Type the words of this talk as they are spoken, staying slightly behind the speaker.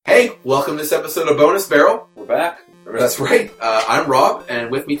Hey, welcome to this episode of Bonus Barrel. We're back. That's right. I'm Rob, and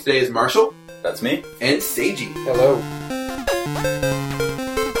with me today is Marshall. That's me. And Seiji. Hello.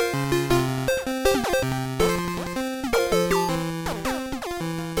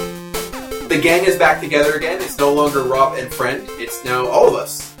 The gang is back together again. It's no longer Rob and friend. It's now all of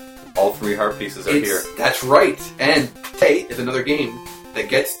us. All three heart pieces are here. That's right. And today is another game that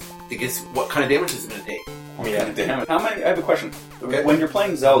gets what kind of damage is it going to take? Damn it. How many? I have a question. Okay. When you're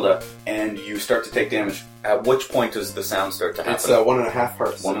playing Zelda and you start to take damage, at which point does the sound start to happen? It's 1.5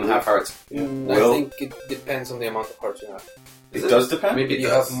 hearts. 1.5 hearts. I think it depends on the amount of hearts you have. It does depend? Maybe If it you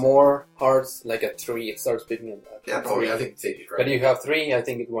does. have more hearts, like a 3, it starts beeping at that. Yeah, probably. I think Seiji's right. But if you have 3, I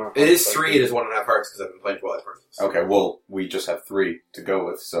think it's 1.5. It is 3. It is 1.5 hearts because I've been playing Twilight Princess. Okay, well, we just have 3 to go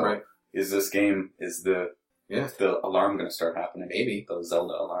with, so Right. is the alarm going to start happening? Maybe. The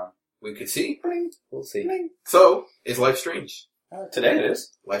Zelda alarm. We could see. We'll see. So, is life strange? Today it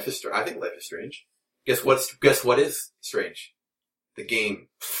is. Life is strange. I think life is strange. Guess what is strange? The game.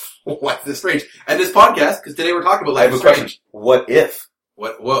 Life is strange. And this podcast, because today we're talking about I life have a is question. strange. What if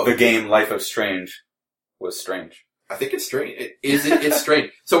Whoa. the game Life of Strange was strange? I think it's strange. It's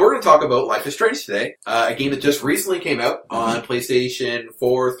strange. So we're going to talk about Life is Strange today. A game that just recently came out on PlayStation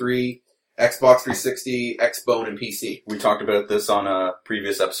 4, 3, Xbox 360, Xbone, and PC. We talked about this on a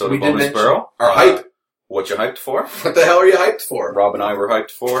previous episode We of did Bonus mention Barrel. our hype. What you hyped for? What the hell are you hyped for? Rob and I were hyped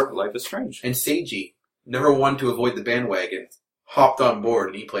for Life is Strange. And Seiji, never one to avoid the bandwagon, hopped on board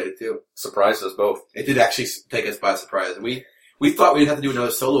and he played it too. Surprised us both. It did actually take us by surprise. We thought we'd have to do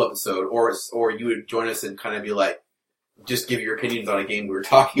another solo episode, or you would join us and kind of be like, just give your opinions on a game we were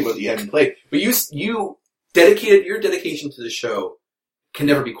talking about that you hadn't played. But your dedication to the show can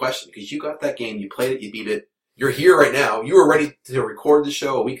never be questioned because you got that game, you played it, you beat it. You're here right now. You were ready to record the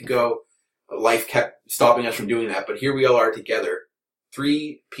show a week ago. Life kept stopping us from doing that, but here we all are together.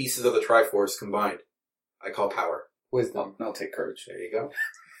 3 pieces of the Triforce combined. I call power. Wisdom. I'll take courage. There you go.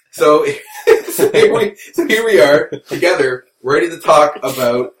 So, here we are together, ready to talk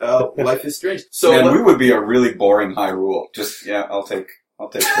about Life is Strange. So, Man, we would be a really boring Hyrule. I'll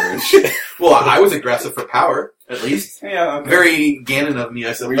take courage. well, I was aggressive for power, at least. Yeah, okay. Very Ganon of me,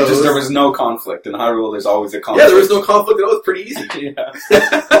 I suppose. There was no conflict. In Hyrule, there's always a conflict. Yeah, there was no conflict at all. It's pretty easy. Yeah.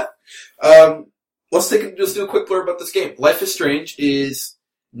 Let's just do a quick blurb about this game. Life is Strange is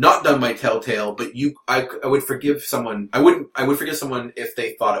not done by Telltale, but I would forgive someone. I would forgive someone if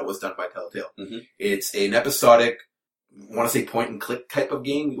they thought it was done by Telltale. Mm-hmm. It's an episodic, I want to say point and click type of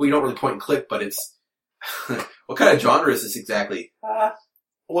game. Well, you don't really point and click, but it's what kind of genre is this exactly?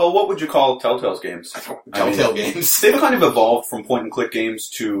 Well, what would you call Telltale's games? Telltale games. They've kind of evolved from point and click games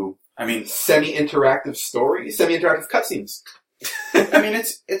to, semi-interactive stories, semi-interactive cutscenes.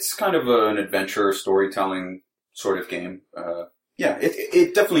 it's kind of an adventure storytelling sort of game.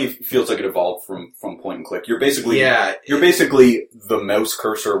 It definitely feels like it evolved from point and click. You're basically the mouse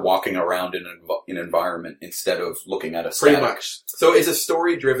cursor walking around in an environment instead of looking at a static. Pretty much. So it's a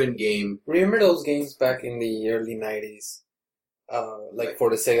story-driven game. Remember those games back in the early 90s? For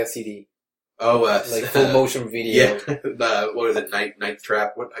the Sega CD? Oh, full motion video. Yeah. What is it? Night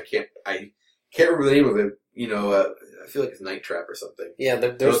Trap? What? I can't remember the name of it. I feel like it's Night Trap or something. Yeah,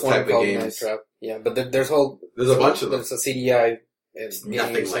 there's Those one type of called games. Night Trap. Yeah, but there's a bunch of them. There's a CDI. It's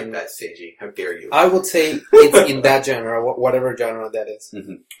nothing like that, Seiji. How dare you? I would say it's in that genre, whatever genre that is.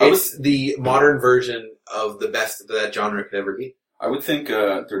 Mm-hmm. It's the modern version of the best that genre could ever be. I would think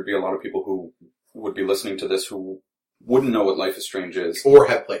there'd be a lot of people who would be listening to this who wouldn't know what Life is Strange is. Or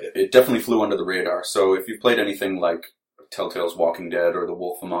have played it. It definitely flew under the radar. So if you've played anything like Telltale's Walking Dead or The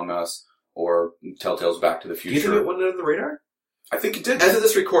Wolf Among Us or Telltale's Back to the Future. Do you think it went under the radar? I think it did. As of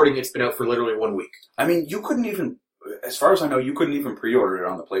this recording, it's been out for literally 1 week. You couldn't even, as far as I know, you couldn't even pre-order it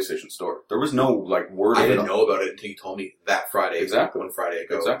on the PlayStation Store. There was no, word I of it. didn't know about it until you told me that Friday. Exactly. One Friday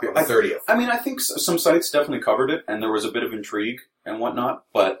ago. Exactly. On the 30th. I think some sites definitely covered it, and there was a bit of intrigue and whatnot,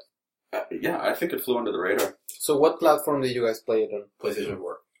 but I think it flew under the radar. So what platform did you guys play it on? PlayStation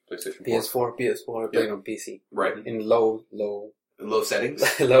 4. PlayStation 4. PS4, I played on PC. Right. In low settings?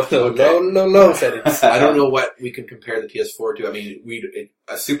 low settings. I don't know what we can compare the PS4 to.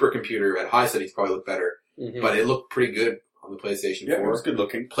 A supercomputer at high settings probably looked better, but it looked pretty good on the PlayStation 4. Yeah, it was good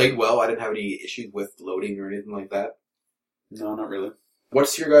looking. Played well. I didn't have any issues with loading or anything like that. No, not really.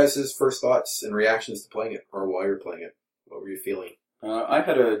 What's your guys' first thoughts and reactions to playing it, or while you're playing it? What were you feeling? I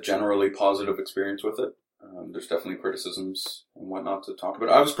had a generally positive experience with it. There's definitely criticisms and whatnot to talk about.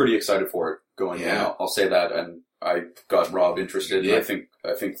 I was pretty excited for it going in. I'll say that, and I got Rob interested. Yeah. And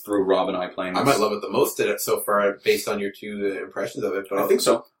I think through Rob and I playing this, I might love it the most so far, based on your 2 impressions of it. But I think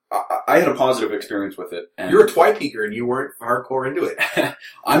so. I had a positive experience with it. And you're a Twipeaker and you weren't hardcore into it.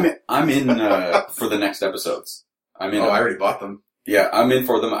 I'm in for the next episodes. I already bought them. Yeah, I'm in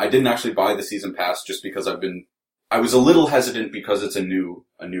for them. I didn't actually buy the season pass just because I was a little hesitant because it's a new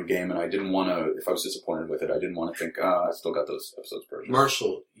game and I didn't want to, if I was disappointed with it, I didn't want to think, I still got those episodes purchased.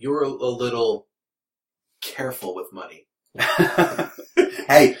 Marshall, you were a little careful with money.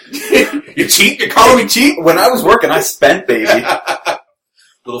 Hey. You cheat? You're calling me cheap? When I was working, I spent, baby.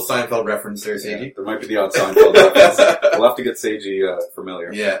 Little Seinfeld reference there, Seiji. Yeah, there might be the odd Seinfeld reference. We'll have to get Seiji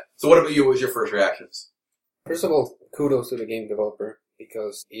familiar. Yeah. So what about you? What was your first reactions? First of all, kudos to the game developer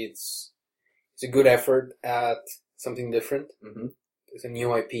because it's a good effort at something different. Mm-hmm. It's a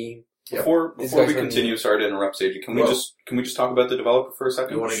new IP. Before we continue, sorry to interrupt, Seiji. Can we just talk about the developer for a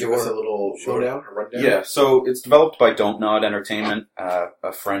second? You want to give us a little showdown or rundown? Yeah. So it's developed by Don't Nod Entertainment,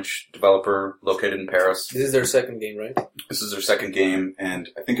 a French developer located in Paris. This is their second game, right? This is their second game, and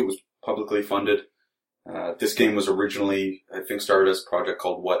I think it was publicly funded. This game was originally, I think, started as a project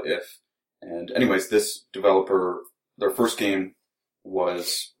called What If. And anyways, this developer, their first game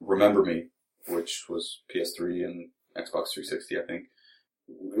was Remember Me, which was PS3 and Xbox 360, I think.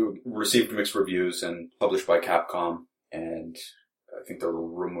 It received mixed reviews and published by Capcom, and I think there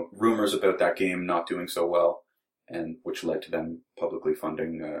were rumors about that game not doing so well, and which led to them publicly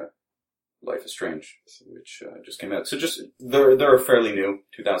funding Life is Strange, which just came out. So they're fairly new,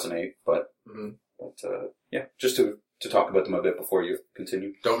 2008, but yeah, just to talk about them a bit before you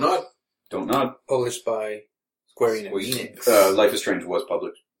continue. Don't Nod. Published by Square Enix. Life is Strange was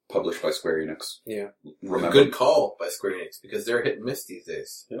published by Square Enix. Yeah. Remember. Good call by Square Enix, because they're hit and miss these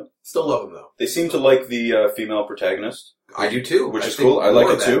days. Yeah. Still love them, though. They seem to like the female protagonist. I do, too. Which is cool. I like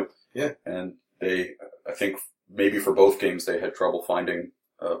it, too. Yeah. And I think, maybe for both games, they had trouble finding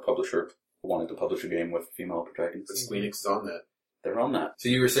a publisher who wanted to publish a game with female protagonists. But Square Enix is on that. They're on that. So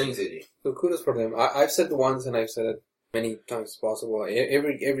you were saying, Ziggy? So kudos for them. I've said it once, and I've said it many times as possible.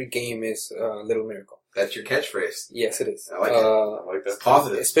 Every game is a little miracle. That's your catchphrase. Yes, it is. I like it. I like that. It's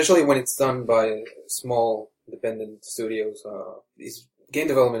positive. Especially when it's done by small, independent studios. Game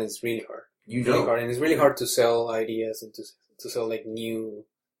development is really hard. Really hard, and it's really hard to sell ideas and to sell like new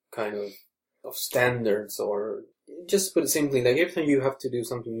kind of standards, or just put it simply, like every time you have to do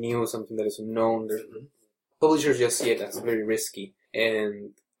something new, something that is unknown, publishers just see it as very risky.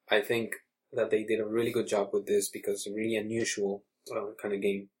 And I think that they did a really good job with this because it's a really unusual kind of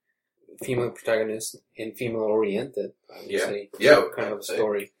game. Female protagonist and female oriented, I would say. Yeah. Kind of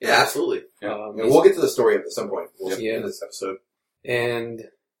story. Yeah, absolutely. We'll get to the story at some point. We'll see in this episode. And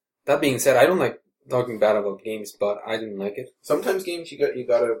that being said, I don't like talking bad about games, but I didn't like it. Sometimes games you gotta,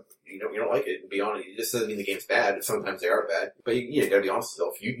 you don't like it and be honest. It just doesn't mean the game's bad. Sometimes they are bad. But you gotta be honest with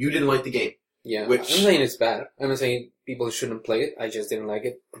yourself. You didn't like the game. Yeah. I'm not saying it's bad. I'm not saying people shouldn't play it. I just didn't like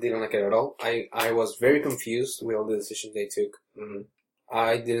it. Didn't like it at all. I was very confused with all the decisions they took. Mm-hmm.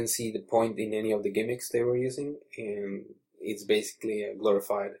 I didn't see the point in any of the gimmicks they were using, and it's basically a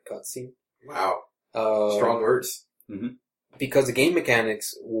glorified cutscene. Wow. Strong words. Mm-hmm. Because the game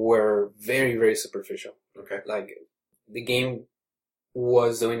mechanics were very, very superficial. Okay. Like, the game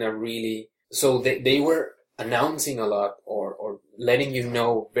was doing a really... So they were announcing a lot, or letting you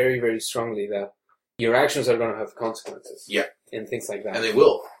know very, very strongly that your actions are going to have consequences. Yeah. And things like that. And they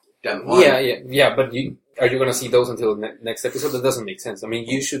will. Down the line. Yeah, but are you going to see those until next episode? That doesn't make sense. I mean,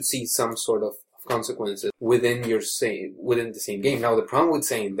 you should see some sort of consequences within the same game. Now, the problem with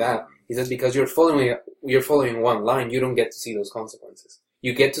saying that is that because you're following one line, you don't get to see those consequences.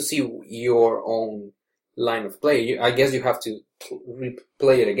 You get to see your own line of play. I guess you have to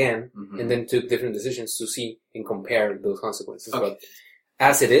replay it again, and then take different decisions to see and compare those consequences. Okay. But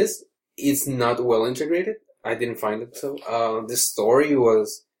as it is, it's not well integrated. I didn't find it so. The story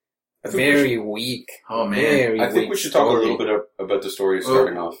was very weak. Oh man. I think we should talk a little bit about the story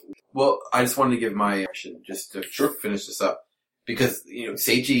starting off. Well, I just wanted to give my reaction just to finish this up. Because,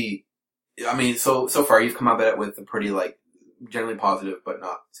 Seiji, I mean, so far you've come out at it with a pretty, generally positive, but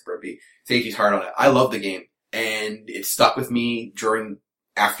not super upbeat. Seiji's hard on it. I love the game. And it stuck with me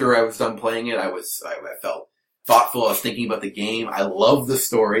after I was done playing it. I felt thoughtful. I was thinking about the game. I love the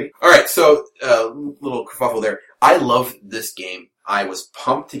story. Alright, so, little kerfuffle there. I love this game. I was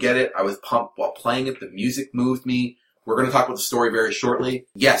pumped to get it. I was pumped while playing it. The music moved me. We're going to talk about the story very shortly.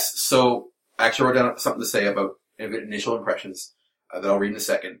 Yes, so I actually wrote down something to say about initial impressions that I'll read in a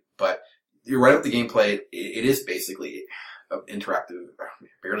second. But you're right about the gameplay. It is basically an interactive,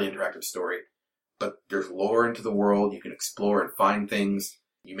 barely interactive story. But there's lore into the world. You can explore and find things.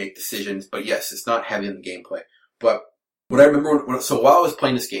 You make decisions. But yes, it's not heavy on the gameplay. But what I remember, so while I was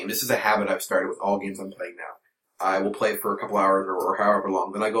playing this game, this is a habit I've started with all games I'm playing now. I will play it for a couple hours or however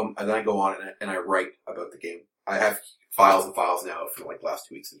long. Then I go on and I write about the game. I have files and files now from like the last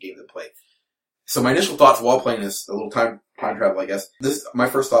 2 weeks of games I play. So my initial thoughts while playing this, a little time travel, I guess. My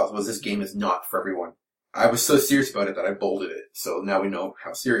first thought was this game is not for everyone. I was so serious about it that I bolded it. So now we know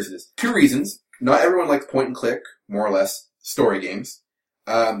how serious it is. 2 reasons. Not everyone likes point and click, more or less, story games.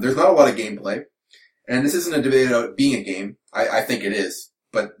 There's not a lot of gameplay. And this isn't a debate about being a game. I think it is.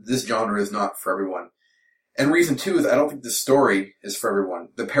 But this genre is not for everyone. And reason 2 is I don't think the story is for everyone.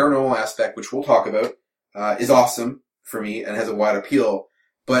 The paranormal aspect, which we'll talk about, is awesome for me and has a wide appeal.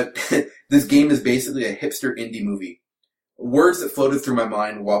 But this game is basically a hipster indie movie. Words that floated through my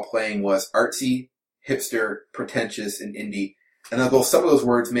mind while playing was artsy, hipster, pretentious, and indie. And although some of those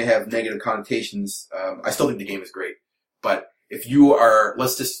words may have negative connotations, I still think the game is great. But if you are,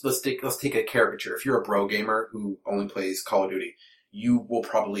 let's take a caricature. If you're a bro gamer who only plays Call of Duty, you will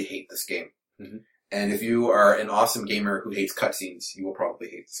probably hate this game. Mm-hmm. And if you are an awesome gamer who hates cutscenes, you will probably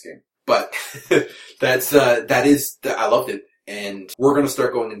hate this game. But I loved it. And we're going to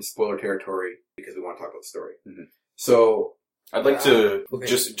start going into spoiler territory because we want to talk about the story. Mm-hmm. So I'd like to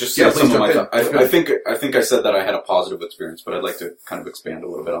just say some of my thoughts. I think I said that I had a positive experience, but I'd like to kind of expand a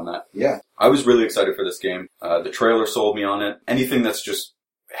little bit on that. Yeah. I was really excited for this game. The trailer sold me on it. Anything that's just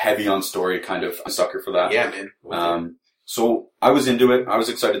heavy on story, kind of a sucker for that. Yeah, man. So I was into it. I was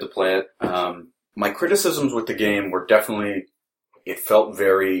excited to play it. My criticisms with the game were definitely, it felt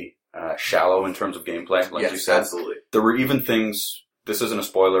very shallow in terms of gameplay, like you said. Absolutely. There were even things, this isn't a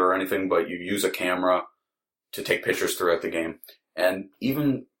spoiler or anything, but you use a camera to take pictures throughout the game. And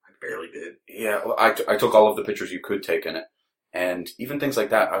even... I barely did. Yeah, well, I took all of the pictures you could take in it. And even things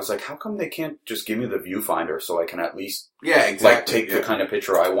like that, I was like, how come they can't just give me the viewfinder so I can at least take the kind of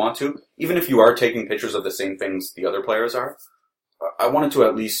picture I want to? Even if you are taking pictures of the same things the other players are, I wanted to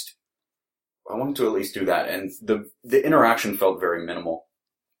at least do that. And the interaction felt very minimal.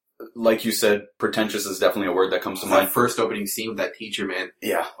 Like you said, pretentious is definitely a word that comes to mind. That first opening scene with that teacher, man.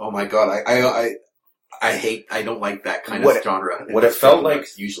 Yeah. Oh my god, I don't like that kind of genre. What it felt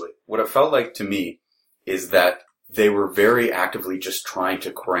like to me is that they were very actively just trying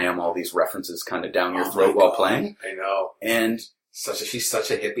to cram all these references kind of down your throat while playing. I know. And she's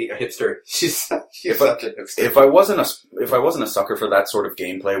such a hipster. She's such a hipster. If I wasn't a sucker for that sort of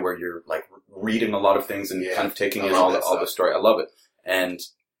gameplay where you're like reading a lot of things and kind of taking in all the story, I love it. And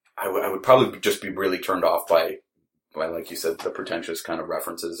I would probably just be really turned off by, like you said, the pretentious kind of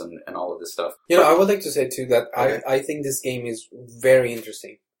references and all of this stuff. I would like to say too that I think this game is very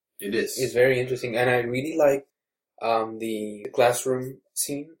interesting. It is. It's very interesting, and I really like the classroom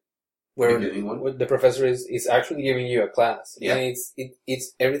scene where the professor is actually giving you a class. Yeah. And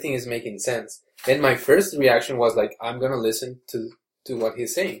it's everything is making sense. And my first reaction was like, I'm gonna listen to what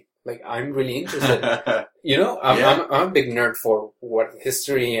he's saying. Like, I'm really interested. I'm a big nerd for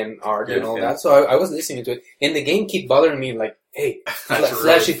history and art and all that. So I was listening to it. And the game kept bothering me like, hey,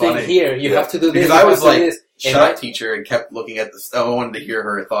 flashy thing here. You have to do this. Because I was like, shut up, teacher, and kept looking at this. I wanted to hear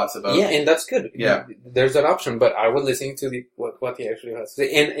her thoughts about it. Yeah, and that's good. Yeah. There's that option, but I was listening to what he actually has to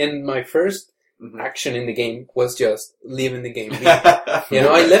say. And my first action in the game was just leaving the game.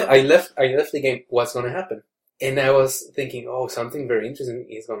 I left the game. What's going to happen? And I was thinking, something very interesting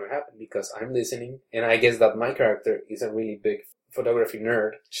is going to happen because I'm listening, and I guess that my character is a really big photography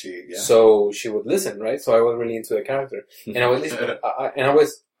nerd. So she would listen, right? So I was really into the character, and I was listening,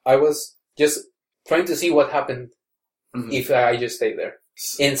 I was just trying to see what happened if I just stayed there.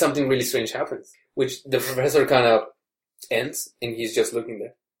 And something really strange happens, which the professor kind of ends, and he's just looking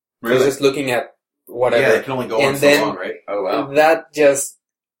there. Really? He's just looking at whatever. Yeah, it can only go on so long, right? Oh wow. That just.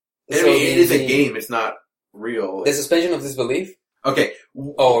 I mean, it is a game. It's not real. The suspension of disbelief. Okay.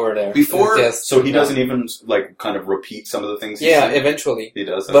 Over there. So he doesn't even like kind of repeat some of the things. Eventually he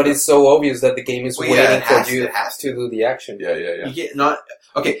does. But it's so obvious that the game is waiting for you to do the action. Yeah.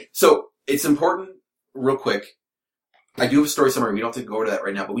 Okay. So it's important. Real quick, I do have a story summary. We don't have to go over that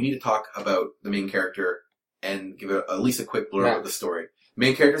right now, but we need to talk about the main character and give it at least a quick blurb of the story.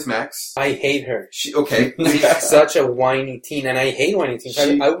 Main character is Max. I hate her. She's such a whiny teen, and I hate whiny teens.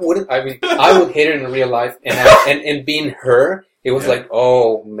 I would hate her in real life, and being her, it was like,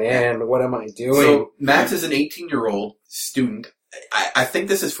 oh man, what am I doing? So Max is an 18-year-old student. I think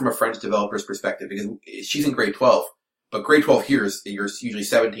this is from a French developer's perspective because she's in grade 12, but grade 12 here is you're usually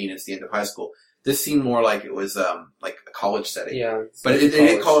 17. It's the end of high school. This seemed more like it was like a college setting. Yeah. But they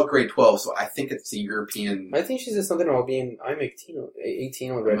didn't call it grade 12, so I think it's a European... I think she said something about I'm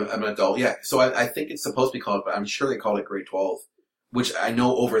 18 already. I'm an adult, yeah. So I think it's supposed to be called, but I'm sure they called it grade 12, which I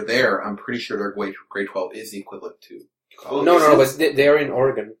know over there, I'm pretty sure their grade 12 is the equivalent to college. No, but they are in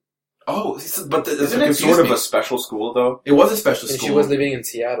Oregon. Oh, but isn't it sort of a special school though? It was a special school. And she was living in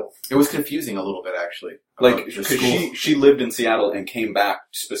Seattle. It was confusing a little bit actually. Like because she lived in Seattle and came back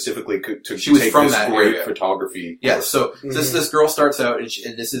specifically to she was take from this that great area. Photography. Yeah. So this girl starts out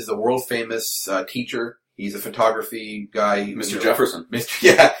and this is the world famous teacher. He's a photography guy, Mr. Jefferson.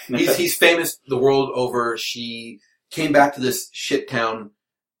 Yeah, he's famous the world over. She came back to this shit town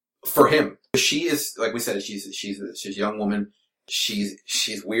for him. She is, like we said, she's a young woman. She's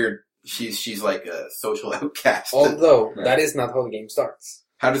weird. She's like a social outcast. Although that is not how the game starts.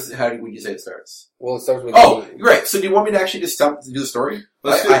 How would you say it starts? Well, it starts with right. So do you want me to actually just do the story?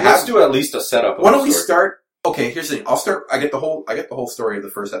 Let's do at least a setup. Why don't we start? Okay, here's the thing. I'll start. I get the whole story of the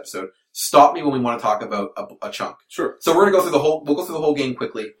first episode. Stop me when we want to talk about a chunk. Sure. So we're gonna go through the whole. We'll go through the whole game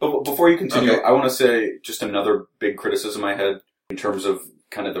quickly. But before you continue, okay. I want to say just another big criticism I had in terms of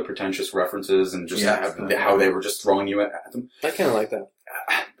kind of the pretentious references and just how they were just throwing you at them. I kind of like that.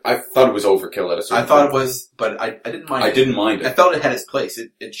 I thought it was overkill at a certain point. I thought it was, but I didn't mind it. I didn't mind it. I felt it had its place.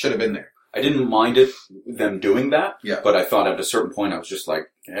 It should have been there. I didn't mind them doing that. Yeah. But I thought at a certain point I was just like,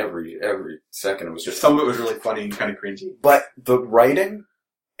 every second it was just... Some of it was really funny and kind of cringy. But the writing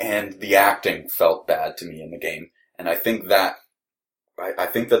and the acting felt bad to me in the game. And I think that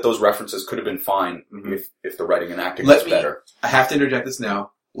those references could have been fine if the writing and acting was better. I have to interject this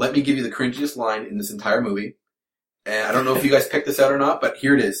now. Let me give you the cringiest line in this entire movie. And I don't know if you guys picked this out or not, but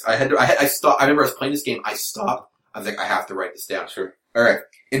here it is. I stopped. I remember I was playing this game. I stopped. I was like, I have to write this down. Sure. All right.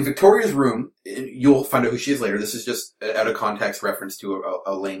 In Victoria's room, you'll find out who she is later. This is just out of context reference to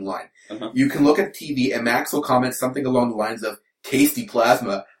a lame line. Uh-huh. You can look at TV and Max will comment something along the lines of, tasty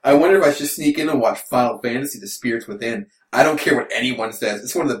plasma. I wonder if I should sneak in and watch Final Fantasy: The Spirits Within. I don't care what anyone says.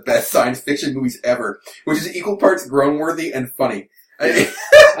 It's one of the best science fiction movies ever, which is equal parts grown-worthy and funny.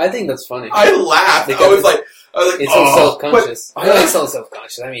 I think that's funny. I laughed. I was like, it's so self-conscious. It's so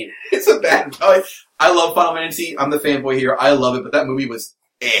self-conscious. I mean, it's a bad. I love Final Fantasy. I'm the fanboy here. I love it, but that movie was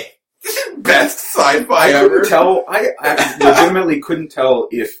best sci-fi ever. Couldn't tell. I legitimately couldn't tell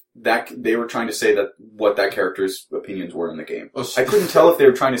if they were trying to say that what that character's opinions were in the game. I couldn't tell if they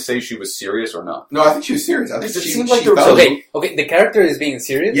were trying to say she was serious or not. No, I think she was serious. I think it seemed like there was okay. The character is being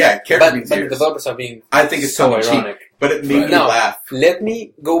serious. Yeah, being serious. But the developers are being. I think it's so ironic. But it made me laugh. Let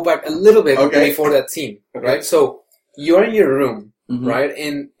me go back a little bit before that scene. Okay. Right, so you're in your room, right,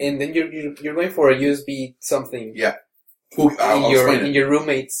 and then you're going for a USB something. Yeah. In your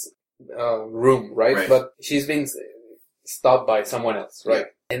roommate's room, right? But she's been stopped by someone else, right?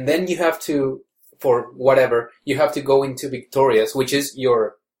 Yeah. And then you have to, for whatever, you have to go into Victoria's, which is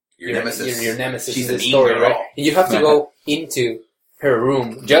your nemesis. Your nemesis in the story, right? And you have to go into her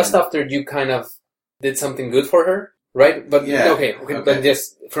room just after you kind of did something good for her, right? But okay. But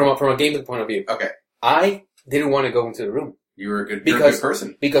just from a gameplay point of view, I didn't want to go into the room. You're a good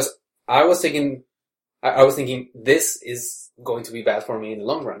person because I was thinking this is going to be bad for me in the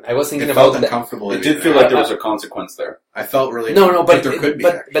long run. I was thinking about uncomfortable. It did feel like there was a consequence there. I felt really but there could be.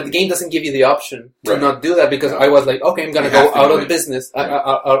 But the game doesn't give you the option to not do that because I was like, okay, I'm gonna go out of the business, out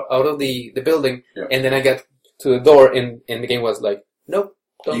of the building, and then I get to the door, and the game was like, nope,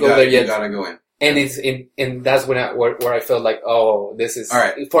 don't go there yet. You gotta go in. And that's when where I felt like, oh, this is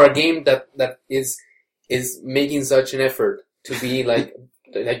for a game that is making such an effort to be like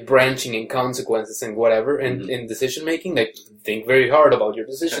branching in consequences and whatever and in decision making. Like think very hard about your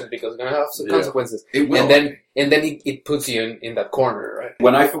decisions because it's gonna have some consequences. It will. And then it puts you in that corner, right?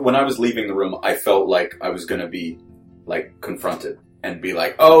 When I was leaving the room, I felt like I was gonna be like confronted and be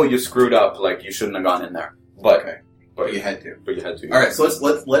like, oh, you screwed up. Like you shouldn't have gone in there. But you had to. But you had to. All right, so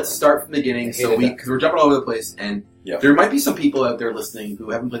let's start from the beginning. So because we're jumping all over the place, and there might be some people out there listening who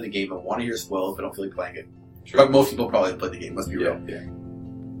haven't played the game and want to hear spoiled but don't feel like playing it. Sure. But most people probably played the game. Let's be real. Yeah.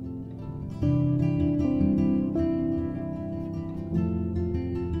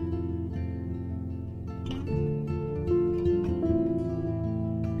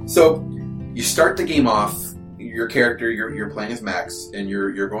 So you start the game off. Your character, you're playing as Max, and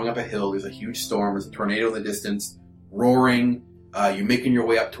you're going up a hill. There's a huge storm. There's a tornado in the distance, roaring. You're making your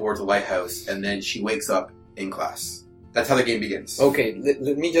way up towards the lighthouse, and then she wakes up in class. That's how the game begins. Okay,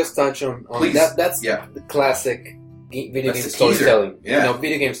 let me just touch on that. That's the classic video game storytelling. Yeah.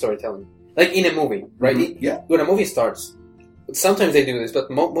 Video game storytelling. Like in a movie, right? Mm-hmm. When a movie starts, sometimes they do this, but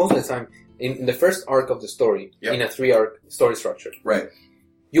most of the time, in the first arc of the story, in a 3-arc story structure, right,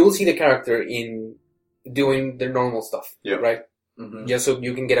 you will see the character doing their normal stuff, right? Mm-hmm. Just so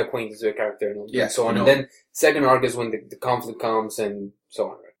you can get acquainted with the character and so on. And then second arc is when the conflict comes and so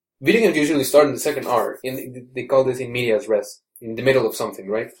on. Right? Video games usually start in the second arc. They call this in medias res, in the middle of something,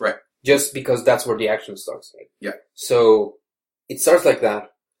 right? Right. Just because that's where the action starts, right? Yeah. So it starts like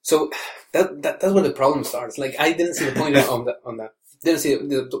that, So that's where the problem starts. Like, I didn't see the point on that. Didn't see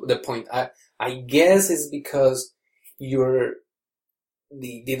the point. I guess it's because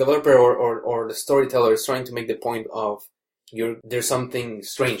the developer or the storyteller is trying to make the point of there's something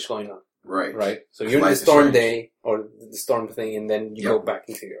strange going on. Right. So you're in the storm day or the storm thing, and then you go back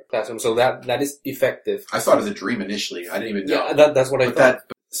into your classroom. So that is effective. I thought it was a dream initially. I didn't even know. Yeah, that's what I thought.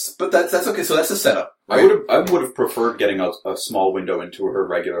 But that's okay. So that's a setup. Right? I would have preferred getting a small window into her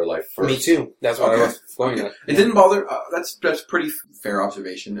regular life first. Me too. That's what I was going at. It didn't bother. That's pretty fair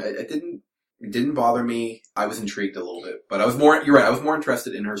observation. It didn't bother me. I was intrigued a little bit, but you're right. I was more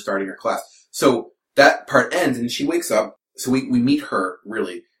interested in her starting her class. So that part ends, and she wakes up. So we meet her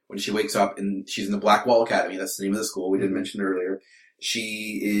really when she wakes up, and she's in the Blackwall Academy. That's the name of the school we didn't mention earlier.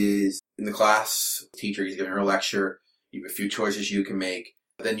 She is in the class. Teacher, he's giving her a lecture. You have a few choices you can make.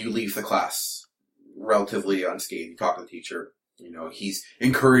 Then you leave the class relatively unscathed. You talk to the teacher. He's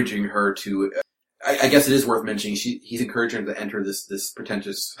encouraging her to. I guess it is worth mentioning. He's encouraging her to enter this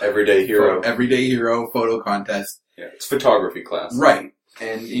pretentious everyday hero photo contest. Yeah, it's photography class, right?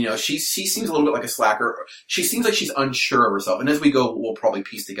 And she seems a little bit like a slacker. She seems like she's unsure of herself. And as we go, we'll probably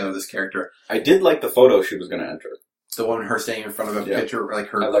piece together this character. I did like the photo she was going to enter. The one her standing in front of a picture, like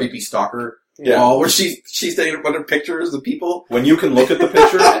her creepy stalker. Yeah. Wall where she's standing in front of pictures of people. When you can look at the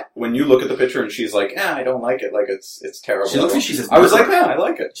picture, and she's like, I don't like it. Like it's terrible. She looks like she's I was like, I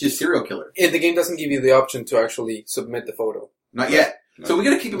like it. She's a serial killer. The game doesn't give you the option to actually submit the photo. Not yet. No. So we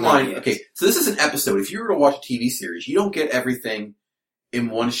gotta keep in mind, okay, so this is an episode. If you were to watch a TV series, you don't get everything in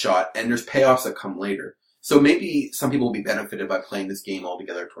one shot, and there's payoffs that come later. So maybe some people will be benefited by playing this game all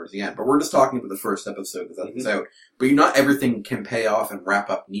together towards the end. But we're just talking about the first episode because that's out. But not everything can pay off and wrap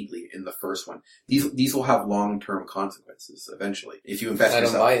up neatly in the first one. These will have long-term consequences eventually if you invest in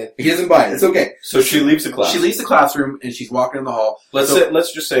yourself. I don't buy it. He doesn't buy it. It's okay. So she leaves the class. She leaves the classroom and she's walking in the hall.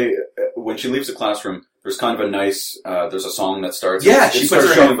 Let's just say when she leaves the classroom, there's kind of a nice, there's a song that starts. Yeah, she puts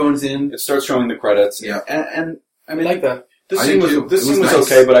her headphones in. It starts showing the credits. Yeah. And I mean, I like that. This scene was nice.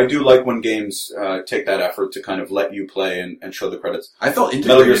 Okay, but I do like when games take that effort to kind of let you play and show the credits. I felt integrated.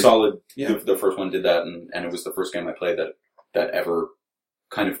 Metal Gear Solid, the first one did that, and it was the first game I played that ever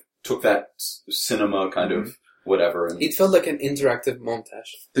kind of took that cinema kind of whatever. And it felt like an interactive montage.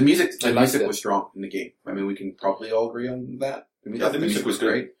 The music was strong in the game. I mean, we can probably all agree on that. The music was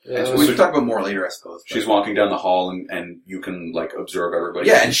great. Yeah, we can talk about more later, I suppose. She's walking down the hall and you can like observe everybody.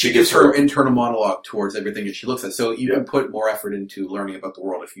 Yeah, and she gives her internal monologue towards everything that she looks at. So you can put more effort into learning about the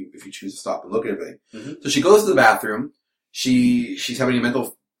world if you choose to stop and look at everything. So she goes to the bathroom. She's having a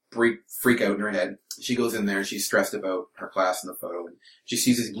mental freak out in her head. She goes in there and she's stressed about her class in the photo. And she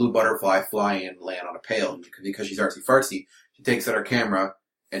sees this blue butterfly fly in and land on a pail. And because she's artsy fartsy, she takes out her camera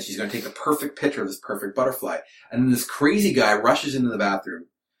and she's going to take the perfect picture of this perfect butterfly. And then this crazy guy rushes into the bathroom.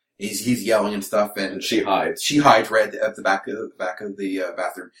 He's yelling and stuff, and she hides. She hides right at the back of the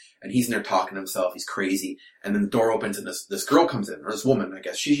bathroom, and he's in there talking to himself. He's crazy, and then the door opens, and this girl comes in, or this woman, I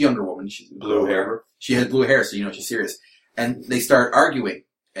guess she's a younger woman. She's blue hair. She had blue hair, so she's serious. And they start arguing,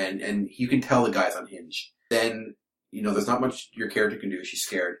 and you can tell the guy's unhinged. Then there's not much your character can do. She's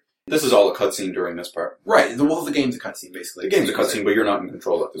scared. This is all a cutscene during this part. Right. The game's a cutscene, basically. The game's a cutscene, but you're not in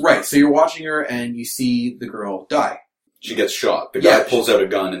control of this. Right. So you're watching her, and you see the girl die. She gets shot. The guy pulls out a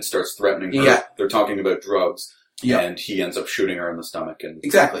gun and starts threatening her. Yeah. They're talking about drugs. Yeah. And he ends up shooting her in the stomach. And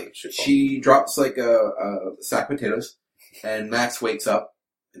exactly. She drops like a sack of potatoes, and Max wakes up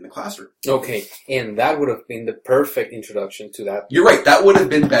in the classroom. Okay, and that would have been the perfect introduction to that. You're right. That would have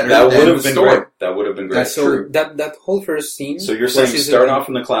been better. That would have been great. That would have been great. That's true. That whole first scene. So you're saying start off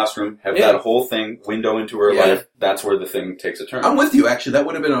in the classroom, have that whole thing window into her life. That's where the thing takes a turn. I'm with you. Actually, that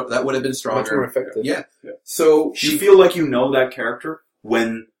would have been stronger, much more effective. Yeah. So you feel like you know that character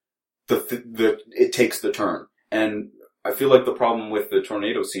when it takes the turn, and I feel like the problem with the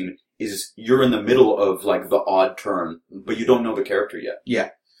tornado scene is you're in the middle of like the odd turn, but you don't know the character yet.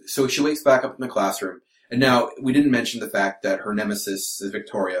 Yeah. So she wakes back up in the classroom. And now, we didn't mention the fact that her nemesis is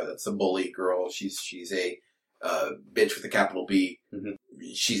Victoria. That's a bully girl. She's a bitch with a capital B. Mm-hmm.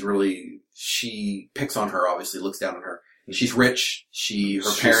 She picks on her, obviously, looks down on her. She's rich.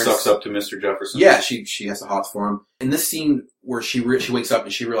 Her parents sucks up to Mr. Jefferson. Yeah, she has the hots for him. In this scene where she wakes up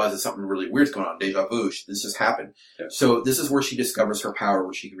and she realizes something really weird's going on, deja vu, this just happened. Yeah. So this is where she discovers her power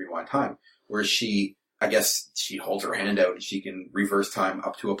where she can rewind time. Where she holds her hand out and she can reverse time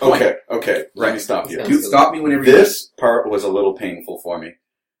up to a point. Okay. Let me stop you. Dude, stop me whenever This part was a little painful for me.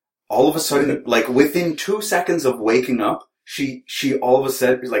 All of a sudden, like within 2 seconds of waking up, she all of a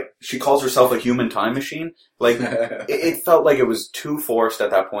sudden, like, she calls herself a human time machine. Like, it felt like it was too forced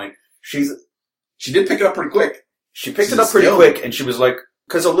at that point. She did pick it up pretty quick. She picked it up pretty quick and she was like,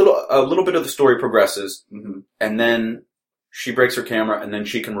 because a little bit of the story progresses, Mm-hmm. and then she breaks her camera, and then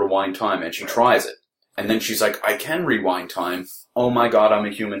she can rewind time, and she tries it. And then she's like, I can rewind time. Oh my god, I'm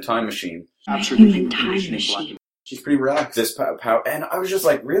a human time machine. Human time machine. She's pretty relaxed. This power, and I was just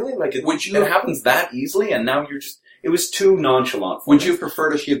like, really? Like, it happens that easily, and now it was too nonchalant. Would you have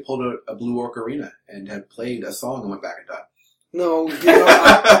preferred if she had pulled a Blue Ocarina and had played a song and went back in time? No,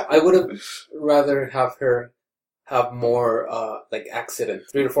 I would have rather have her have more, accident.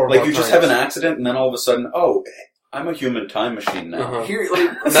 3 to 4 like, more you just times. have an accident, and then all of a sudden, oh, I'm a human time machine now. Uh-huh. Here,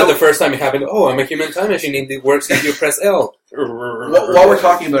 Not the first time it happened. Oh, I'm a human time machine. It works if you press L. While we're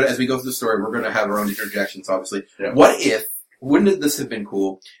talking about it, as we go through the story, we're going to have our own interjections, obviously. Yeah. Wouldn't this have been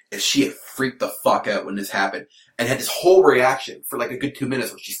cool if she had freaked the fuck out when this happened and had this whole reaction for like a good 2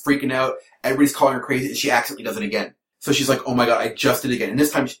 minutes where she's freaking out, everybody's calling her crazy, and she accidentally does it again. So she's like, oh my god, I just did it again. And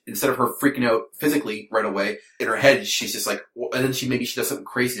this time, instead of her freaking out physically right away, in her head, she's just like, and then maybe she does something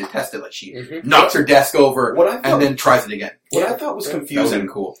crazy to test it, like she knocks her desk over and then tries it again. What I thought was confusing,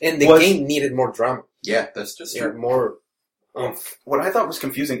 cool. And the game needed more drama. Yeah, that's just true. More. What I thought was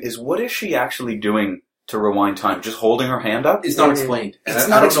confusing is, what is she actually doing to rewind time? Just holding her hand up? It's not explained. It's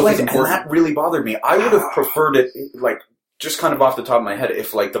not explained, and that really bothered me. I would have preferred it, like, just kind of off the top of my head,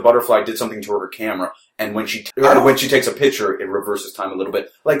 if like the butterfly did something to her camera, and when she takes a picture, it reverses time a little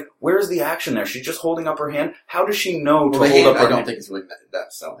bit. Like, where's the action there? She's just holding up her hand. How does she know to hold up her hand? I don't think it's really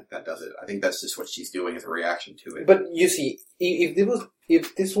that sound like that does it. I think that's just what she's doing as a reaction to it. But you see,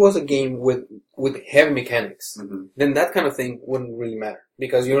 if this was a game with heavy mechanics, then that kind of thing wouldn't really matter,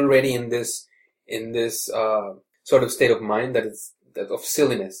 because you're already in this sort of state of mind that of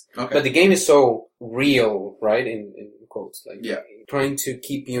silliness. Okay. But the game is so real, right? In quotes, like yeah, trying to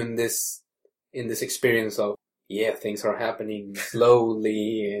keep you in this experience of things are happening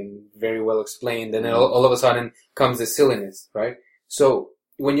slowly and very well explained, and then all of a sudden comes the silliness, right? So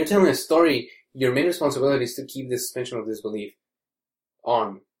when you're telling a story, your main responsibility is to keep the suspension of disbelief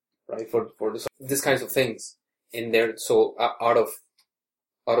on, right? For these kinds of things, and they're so out of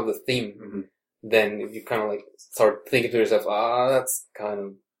the theme. Then if you kind of like start thinking to yourself, that's kind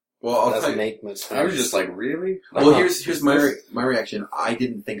of doesn't make much sense. I was just like, really? Well, here's my reaction. I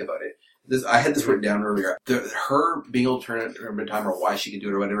didn't think about it. I had this written down earlier. Her being able to turn it in time, or why she could do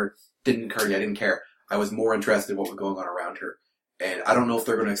it or whatever, didn't occur to me. I didn't care. I was more interested in what was going on around her. And I don't know if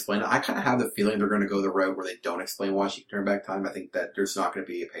they're going to explain it. I kind of have the feeling they're going to go the route where they don't explain why she can turn back time. I think that there's not going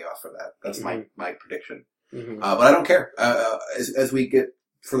to be a payoff for that. That's my prediction. But I don't care. As we get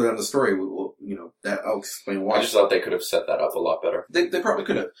further down the story, we will, I'll explain why. I just thought they could have set that up a lot better. They probably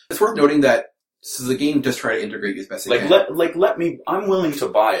could have. It's worth noting that the game does try to integrate you as best it can. I'm willing to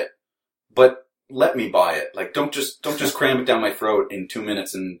buy it, but let me buy it. Like, don't just cram it down my throat in 2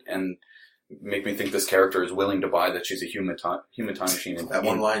 minutes and make me think this character is willing to buy that she's a human time machine. That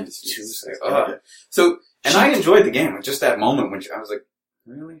one line just So, and I enjoyed the game. Just that moment when I was like,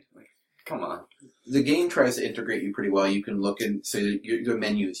 really? Like, come on. The game tries to integrate you pretty well. You can look in, so your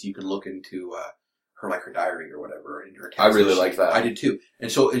menus, you can look into her diary or whatever. In her I really like that. I did too.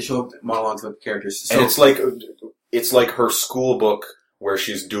 And she'll have monologues about the characters. So, and it's like her school book where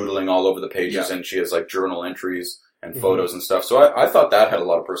she's doodling all over the pages, and she has like journal entries and photos and stuff. So I thought that had a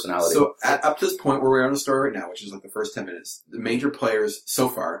lot of personality. So up to this point where we're on the story right now, which is like the first 10 minutes, the major players so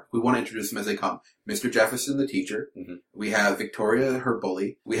far, we want to introduce them as they come. Mr. Jefferson, the teacher. We have Victoria, her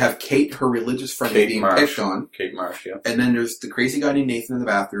bully. We have Kate, her religious friend, being picked on. Kate Marsh, yeah. And then there's the crazy guy named Nathan in the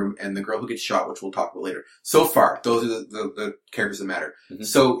bathroom, and the girl who gets shot, which we'll talk about later. So far, those are the characters that matter.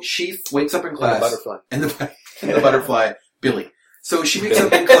 So she wakes up in class. And the butterfly. And the butterfly, Billy. So she wakes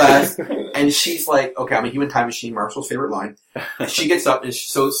up in class, and she's like, okay, I'm a human time machine, Marshall's favorite line. She gets up, and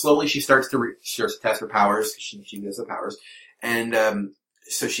so slowly she starts to test her powers. She does the powers. And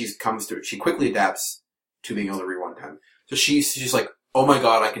so she quickly adapts to being able to rewind time. So she's like, oh my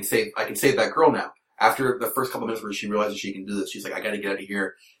god, I can save that girl now. After the first couple of minutes where she realizes she can do this, she's like, I gotta get out of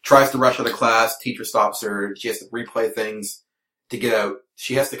here. Tries to rush out of class, teacher stops her, she has to replay things to get out.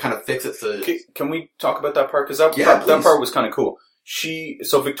 She has to kind of fix it so... Can we talk about that part? Because that part was kind of cool.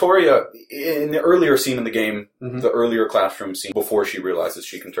 So Victoria, in the earlier scene in the game, the earlier classroom scene, before she realizes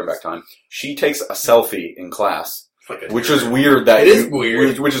she can turn back time, she takes a selfie in class. Which is weird that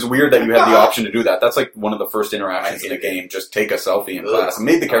which is weird that you had the option to do that. That's like one of the first interactions in a game. Just take a selfie in class. It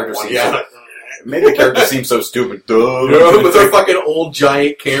made the character seem so stupid. Duh. With her fucking old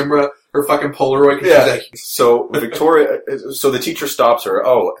giant camera, her fucking Polaroid. Yeah. So the teacher stops her.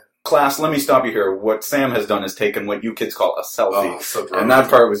 Oh, class, let me stop you here. What Sam has done is taken what you kids call a selfie. Oh, so and that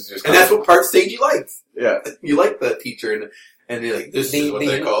part was just... And that's what part stage you liked. Yeah. You like the teacher and you're like, this is what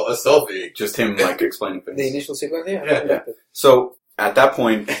they call a selfie. Just him, like, explaining things. The initial sequence, yeah. So, At that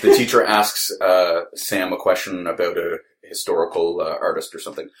point, the teacher asks Sam a question about a historical artist or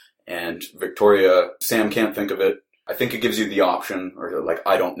something, and Sam can't think of it. I think it gives you the option, or like,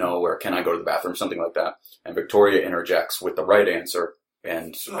 I don't know, or can I go to the bathroom, something like that. And Victoria interjects with the right answer,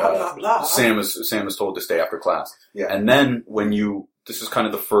 and blah, blah, blah. Sam is told to stay after class. Yeah. And then this is kind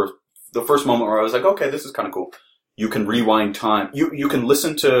of the first moment where I was like, okay, this is kind of cool. You can rewind time. You can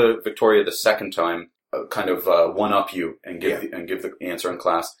listen to Victoria the second time, kind of one up you and give the answer in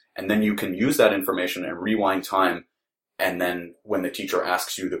class, and then you can use that information and rewind time. And then when the teacher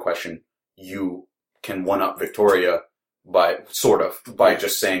asks you the question, you can one up Victoria by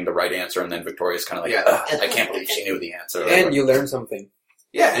just saying the right answer, and then Victoria's kind of like, I can't believe she knew the answer. And you learn something.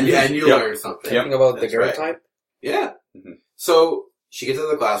 Yeah, and you learn something. Something about the girl type. Yeah. Mm-hmm. So she gets out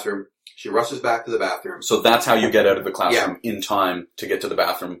of the classroom. She rushes back to the bathroom. So that's how you get out of the classroom in time to get to the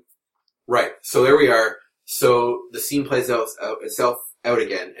bathroom. Right. So there we are. So the scene plays itself out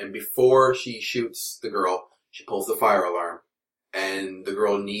again, and before she shoots the girl, she pulls the fire alarm, and the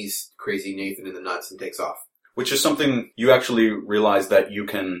girl knees crazy Nathan in the nuts and takes off. Which is something you actually realize that you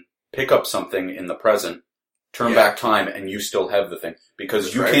can pick up something in the present, turn back time, and you still have the thing.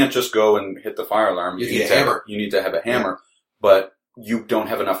 Because you can't just go and hit the fire alarm. You need a hammer. You need to have a hammer, but you don't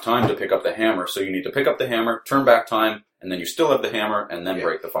have enough time to pick up the hammer, so you need to pick up the hammer, turn back time, and then you still have the hammer, and then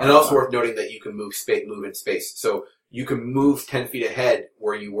break the fire alarm. And also worth noting that you can move in space. So you can move 10 feet ahead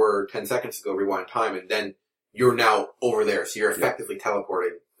where you were 10 seconds ago, rewind time, and then you're now over there. So you're effectively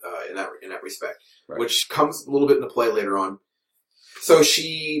teleporting in that respect, which comes a little bit into play later on. So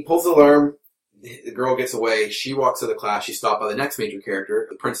she pulls the alarm. The girl gets away. She walks out of the class. She's stopped by the next major character,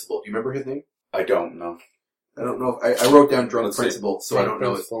 the principal. Do you remember his name? I don't know. I don't know. I wrote down drunk principal, so I don't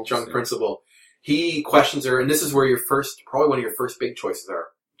know. It's drunk principal. He questions her, and this is where probably one of your first big choices are.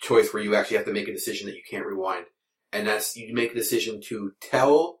 Choice where you actually have to make a decision that you can't rewind. And that's, you make a decision to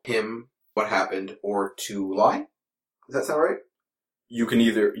tell him what happened or to lie. Does that sound right? You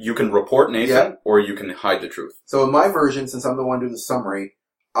can report Nathan or you can hide the truth. So in my version, since I'm the one doing the summary,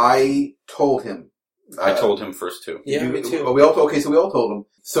 I told him. I told him first too. Yeah, me too. We all told him.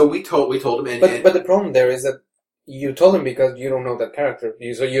 So we told him, but the problem there is that you told him because you don't know that character.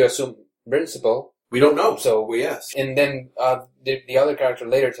 So you assume principal. We don't know. So yes. And then the other character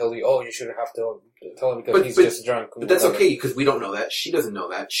later tells you, oh, you shouldn't have to tell him because he's just drunk. But that's okay because we don't know that. She doesn't know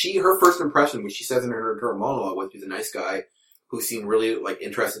that. Her first impression, which she says in her monologue, was he's a nice guy who seemed really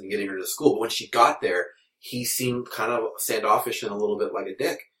interested in getting her to school. But when she got there, he seemed kind of standoffish and a little bit like a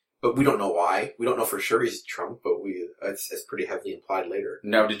dick. But we don't know why. We don't know for sure he's drunk, but it's pretty heavily implied later.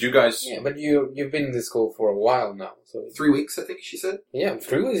 Now, did you guys... Yeah, but you've been in this school for a while now. So 3 weeks, I think she said? Yeah,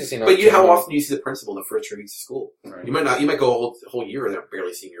 3 weeks is enough. But how often do you see the principal in the first 3 weeks of school? Right. You might go a whole year without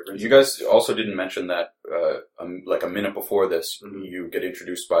barely seeing your principal. You guys also didn't mention that, a minute before this, you get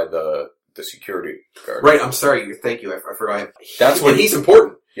introduced by the security guard. Right, I'm sorry. Thank you. I forgot him. And he's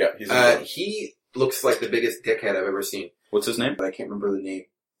important. Yeah, he's important. He looks like the biggest dickhead I've ever seen. What's his name? But I can't remember the name.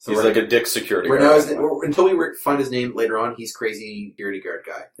 So he's like a dick security guard. Until we find his name later on, he's crazy security guard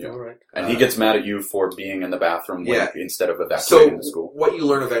guy. Yeah. All right. And he gets mad at you for being in the bathroom instead of evacuating the school. So what you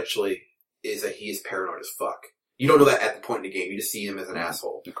learn eventually is that he is paranoid as fuck. You don't know that at the point in the game. You just see him as an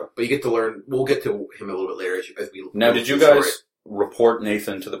asshole. Okay. But you get to learn. We'll get to him a little bit later as we. Now, did you guys report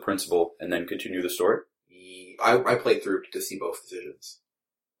Nathan to the principal and then continue the story? I played through to see both decisions.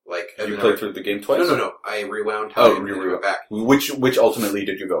 You played through the game twice? No. I rewound time and went back. Which ultimately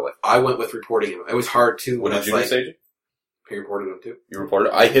did you go with? I went with reporting him. It was hard too. What did you do, Sage? You reported him too. You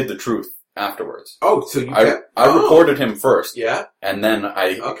reported? I hid the truth afterwards. Oh, so I reported him first. Yeah. And then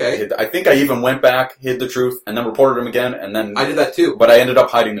I think I even went back, hid the truth, and then reported him again, and then... I did that too. But I ended up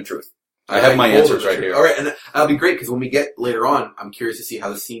hiding the truth. I have my answers right here. Alright, and that'll be great, because when we get later on, I'm curious to see how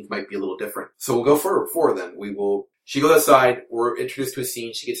the scenes might be a little different. So we'll go for then. She goes outside, we're introduced to a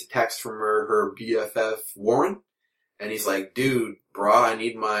scene, she gets a text from her BFF, Warren, and he's like, dude, brah, I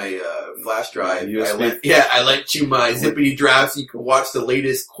need my flash drive. I lent you my zippity drive so you can watch the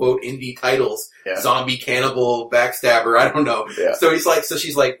latest, quote, indie titles. Yeah. Zombie, cannibal, backstabber, I don't know. Yeah. So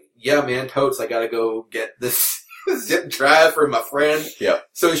she's like, yeah, man, totes, I gotta go get this zip drive for my friend. Yeah.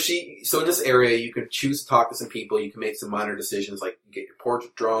 So in this area, you can choose to talk to some people, you can make some minor decisions, like get your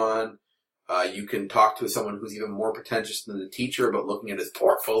portrait drawn. You can talk to someone who's even more pretentious than the teacher about looking at his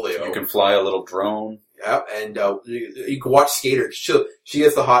portfolio. You can fly a little drone. Yeah, and you can watch skaters. She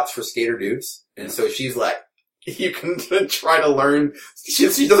has the hots for skater dudes, and so she's like, you can try to learn. She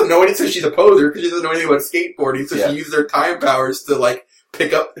doesn't know anything, so she's a poser because she doesn't know anything about skateboarding. So she uses her time powers to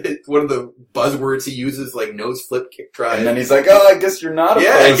pick up one of the buzzwords he uses, like nose flip, kick drive. And then he's like, "Oh, I guess you're not a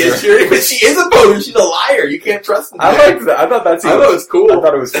poser." I guess you're. But she is a poser. She's a liar. You can't trust the I liked that. I thought that scene. I thought it was cool. I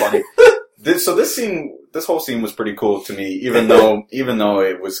thought it was funny. This whole scene was pretty cool to me, even though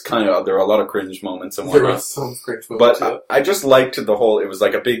it was kind of, there were a lot of cringe moments and whatnot. There was some cringe moments. But I just liked it was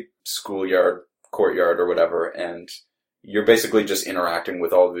like a big schoolyard, courtyard or whatever, and you're basically just interacting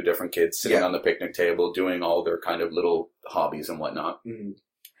with all the different kids sitting on the picnic table, doing all their kind of little hobbies and whatnot. Mm-hmm.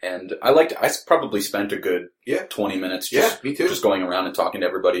 And I probably spent a good 20 minutes me too. Just going around and talking to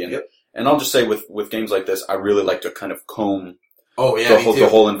everybody. And I'll just say with games like this, I really like to kind of comb the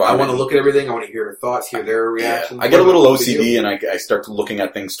whole environment. I want to look at everything. I want to hear their thoughts, hear their reactions. I get a little OCD and I start looking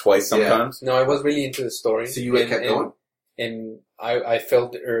at things twice sometimes. No, I was really into the story. So you kept going? And I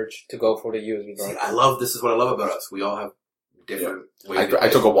felt the urge to go for the USB drive. This is what I love about us. We all have different ways. I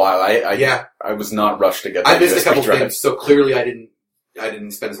took a while. I was not rushed to get that I missed USB a couple drive. things, so clearly I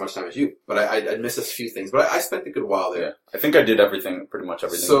didn't spend as much time as you, but I missed a few things. But I spent a good while there. Yeah. I think I did pretty much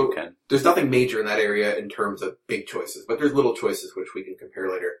everything you can. There's nothing major in that area in terms of big choices, but there's little choices which we can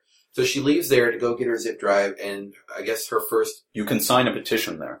compare later. So she leaves there to go get her zip drive, and I guess her first... You can sign a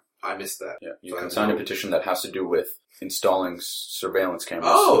petition there. I missed that. Yeah, you can sign a petition that has to do with installing surveillance cameras.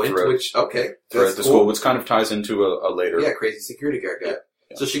 Throughout the school, which kind of ties into a later... Yeah, crazy security guard guy.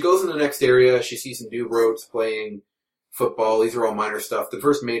 Yeah. So she goes in the next area, she sees some dudes playing football. These are all minor stuff. The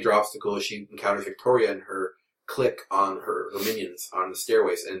first major obstacle is she encounters Victoria and her clique on her minions on the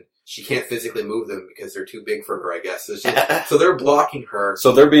stairways, and she can't physically move them because they're too big for her, I guess. So they're blocking her.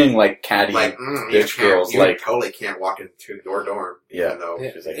 So they're being like catty bitch girls. You totally can't walk into your dorm. Yeah.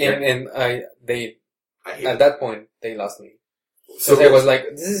 She's like, at that point, they lost me. So I was like,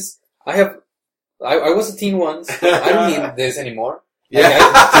 I was a teen once. I don't need this anymore. Yeah,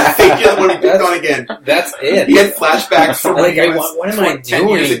 I think you're the one who picked on again. That's it. He had flashbacks from what am I doing? 10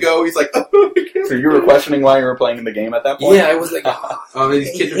 years ago. He's like, so you were questioning why you were playing the game at that point? Yeah, I was like,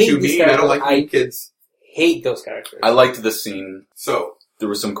 these kids are too mean. I don't like mean kids. Hate those characters. I liked the scene. So there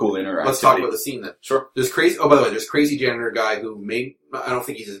was some cool interactivity. Let's talk about the scene then. Sure. There's crazy. Oh, by the way, there's crazy janitor guy who I don't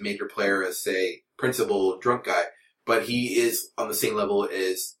think he's as major player as say principal drunk guy, but he is on the same level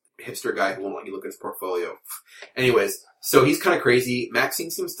as hipster guy who won't let you look at his portfolio. Anyways. So he's kind of crazy.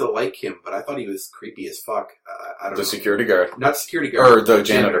 Maxine seems to like him, but I thought he was creepy as fuck. I don't know. The security guard. Not security guard. Or the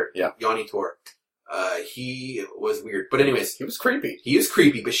janitor. Yeah. Yanni Tor. He was weird. But anyways. He was creepy. He is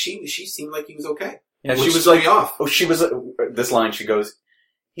creepy, but she seemed like he was okay. Yeah, she was like, off. Oh, she was, this line, she goes,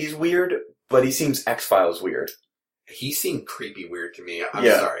 he's weird, but he seems X-Files weird. He seemed creepy weird to me. I'm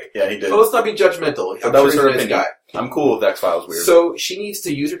sorry. Yeah, he did. So let's not be judgmental. But that was her opinion. Guy. I'm cool with X-Files weird. So she needs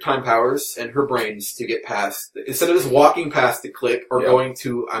to use her time powers and her brains to get past, instead of just walking past the clique or going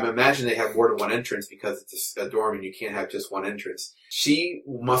to, I'm imagining they have more than one entrance because it's a dorm and you can't have just one entrance.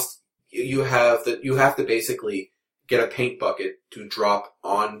 You have to basically get a paint bucket to drop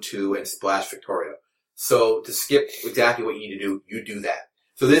onto and splash Victoria. So to skip exactly what you need to do, you do that.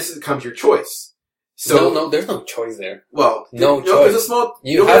 So this becomes your choice. So no, there's no choice there. Well, no choice. There's a small.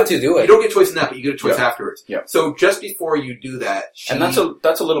 You have to do it. You don't get a choice in that, but you get a choice afterwards. Yeah. So just before you do that, and that's a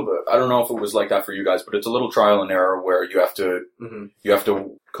little bit. I don't know if it was like that for you guys, but it's a little trial and error where you have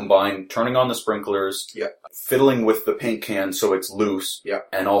to combine turning on the sprinklers, fiddling with the paint can so it's loose,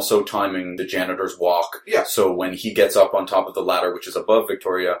 and also timing the janitor's walk. Yeah. So when he gets up on top of the ladder, which is above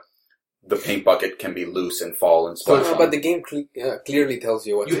Victoria, the paint bucket can be loose and fall and splash. But the game clearly tells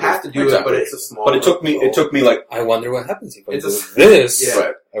you what you have to do. Exactly. It, but it's a small. But it took me like. I wonder what happens if I do this. Yeah.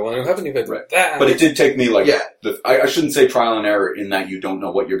 Right. I wonder what happens if I do that. But it did take me like. Yeah. I shouldn't say trial and error in that you don't know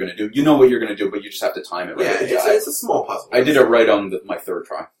what you're going to do. You know what you're going to do, but you just have to time it right. Yeah, it's a small puzzle. I did it right on my third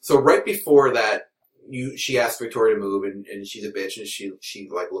try. So right before that, she asked Victoria to move, and she's a bitch, and she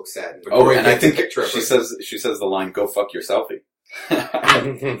like looks sad. And I think she says the line, "Go fuck your selfie."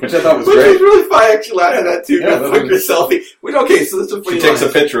 Which I thought was great. Which was really fun. I actually laughed at that too. Go fuck your selfie. Okay, so this is a funny She takes a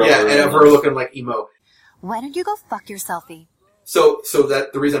picture of her. Yeah, and of her looking like emo. Why don't you go fuck your selfie? So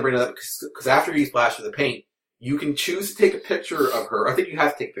that the reason I bring it up because after you splash with the paint, you can choose to take a picture of her. I think you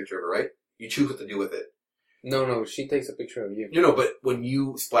have to take a picture of her, right? You choose what to do with it. No, she takes a picture of you. No, but when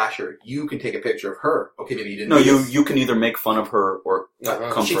you splash her, you can take a picture of her. Okay, maybe you didn't. No, you can either make fun of her or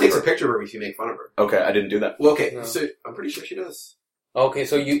comfort She takes her. a picture of her if you make fun of her. Okay, I didn't do that. Well, okay, so I'm pretty sure she does. Okay,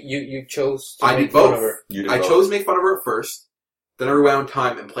 so you chose to make make both. fun of her. I chose to make fun of her first. Then I rewound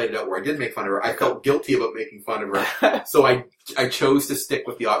time and played it out where I did make fun of her. I felt guilty about making fun of her. So I chose to stick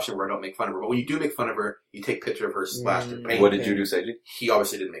with the option where I don't make fun of her. But when you do make fun of her, you take a picture of her splashed in paint. What did you do, Seiji? He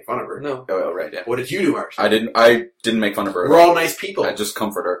obviously didn't make fun of her. No. Oh, right, yeah. What did you do, Marsh? I didn't make fun of her. We're all nice people. I just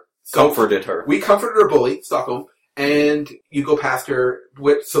comforted her. We comforted our bully, Stockholm, And you go past her,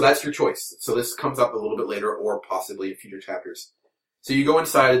 so that's your choice. So this comes up a little bit later, or possibly in future chapters. So you go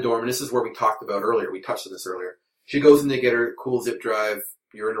inside the dorm, and this is where we talked about earlier. We touched on this earlier. She goes in to get her cool zip drive.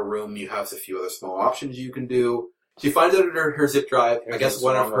 You're in a room. You have a few other small options you can do. She finds out her zip drive. I guess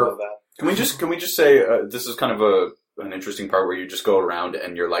one of her. Can we just say this is kind of an interesting part where you just go around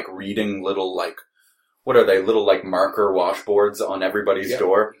and you're like reading little like. What are they? Little, like, marker washboards on everybody's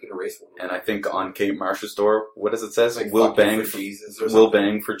door. You can erase one. And I think on Kate Marsh's door, what does it say? Like Will bang for Jesus or Will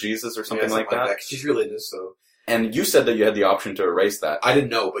bang for Jesus or something like that. She's religious, so. And you said that you had the option to erase that. I didn't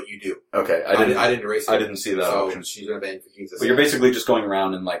know, but you do. Okay, I didn't erase it. I didn't see that option. She's gonna bang for Jesus. But you're basically just going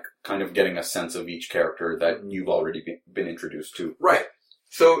around and, like, kind of getting a sense of each character that you've already been introduced to. Right.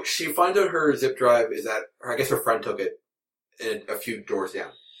 So she finds out her zip drive is at, or I guess her friend took it a few doors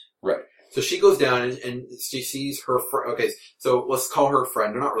down. Right. So she goes down and she sees her friend. Okay, so let's call her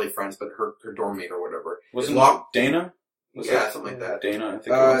friend. They're not really friends, but her dorm mate or whatever. Wasn't it Dana? Something like that. Dana, I think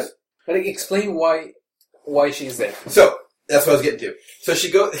it was. But explain why she's there. So that's what I was getting to. So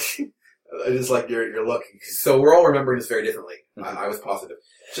she goes. I just like your look. So we're all remembering this very differently. Mm-hmm. I was positive.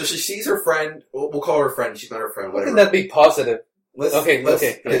 So she sees her friend. We'll call her friend. She's not her friend. Whatever. How can that be positive? Okay.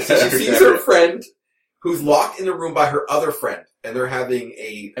 So she sees her friend, who's locked in the room by her other friend. And they're having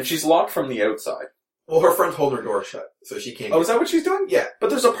And she's locked from the outside. Well, her friend's holding her door shut, so she can't... Oh, is that what she's doing? Yeah.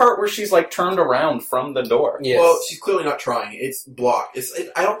 But there's a part where she's, like, turned around from the door. Yes. Well, she's clearly not trying. It's blocked.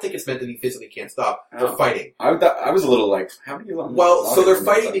 I don't think it's meant to be physically can't stop. They're fighting. I was a little like, how do you... Well, so they're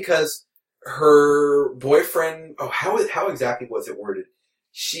fighting because her boyfriend... Oh, how exactly was it worded?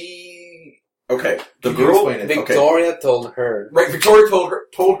 Okay. The girl... Victoria told her... Right, Victoria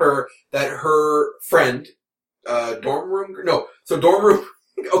told her that her friend... dorm room? No. So dorm room...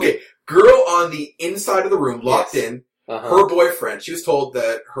 Okay. Girl on the inside of the room, locked in. Uh-huh. Her boyfriend. She was told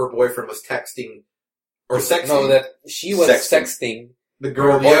that her boyfriend was texting... Or sexting. No, that she was sexting. The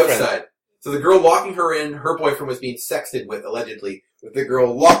girl on the outside. So the girl locking her in, her boyfriend was being sexted with, allegedly, with the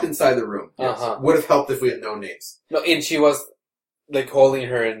girl locked inside the room. Uh-huh. Would have helped if we had known names. No, and she was, like, holding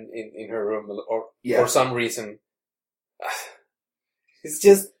her in her room, or for some reason. It's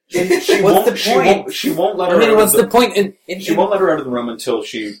just... what's the point? She won't let her. What's the point? She won't let her out of the room until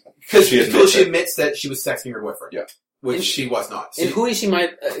she admits that she was sexting her boyfriend. Yeah, which she was not. And who is she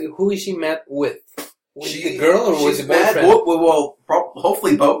met with? The girl or was it boyfriend? Well,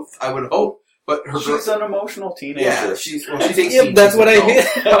 hopefully both. I would hope. But she's an emotional teenager. Yeah, she's 18. That's what I hear.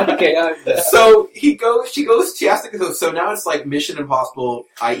 Okay. So she has to go. So now it's like Mission Impossible.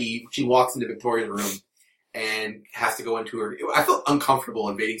 I.e., she walks into Victoria's room. And has to go into her... I felt uncomfortable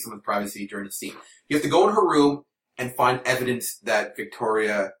invading someone's privacy during the scene. You have to go in her room and find evidence that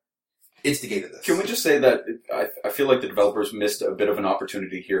Victoria instigated this. Can we just say that I feel like the developers missed a bit of an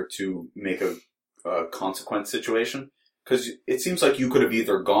opportunity here to make a consequence situation? Because it seems like you could have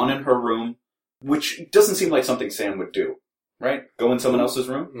either gone in her room, which doesn't seem like something Sam would do, right? Go in someone else's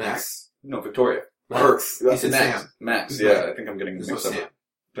room? Max. No, Victoria. Max. That's Sam. Max, yeah. I think I'm getting mixed up.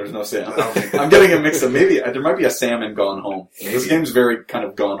 There's no Sam. I'm getting a mix of maybe there might be a Sam in Gone Home. This game's very kind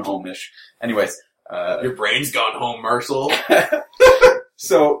of Gone Home-ish. Anyways, your brain's gone home, Marshall.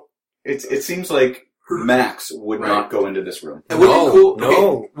 So it seems like Max would not go into this room. It wouldn't be cool.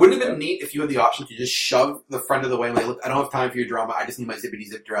 Okay, wouldn't it have been neat if you had the option to just shove the friend of the way and look, I don't have time for your drama. I just need my zippity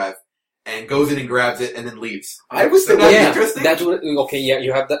zip drive. And goes in and grabs it and then leaves. I was thinking interesting. That's what, you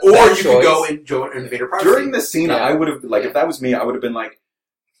have that. Or that you could go and invade her privacy. During this scene, I would have if that was me, I would have been like.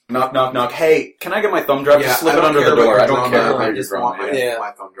 Knock, knock, knock. Hey, can I get my thumb drive? Just slip it under the door. I don't care about your drama.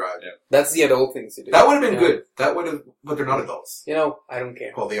 My thumb drive. Yeah. That's the adult thing to do. That would have been good. That would have, but they're not adults. I don't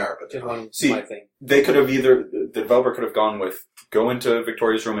care. Well, they are, but just one my thing. They could have the developer could have gone with, go into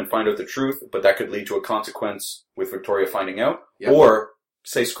Victoria's room and find out the truth, but that could lead to a consequence with Victoria finding out, or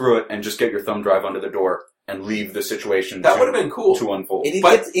say screw it and just get your thumb drive under the door and leave the situation. That would have been cool to unfold.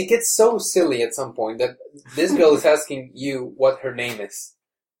 It gets so silly at some point that this girl is asking you what her name is.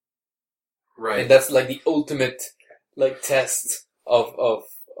 Right. And that's like the ultimate test of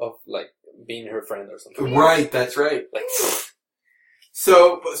like being her friend or something. Right, that's right. Like,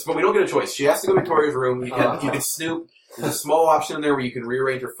 but we don't get a choice. She has to go to Victoria's room. You can snoop. There's a small option in there where you can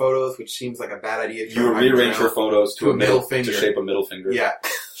rearrange her photos, which seems like a bad idea. You rearrange her photos to a middle finger. To shape a middle finger. Yeah.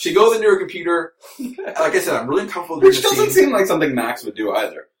 She goes into her computer. Like I said, I'm really uncomfortable doing Which doesn't seem like something Max would do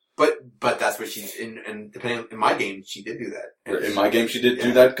either. But that's what she's and depending in my game, she did do that. And in my game, she did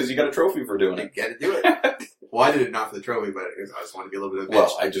do that because you got a trophy for doing it. You got to do it. Well, I did it not for the trophy, but I just wanted to be a little bit of a bitch.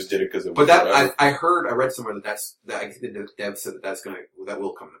 Well, I just did it because it was. But I read somewhere that I think the dev said that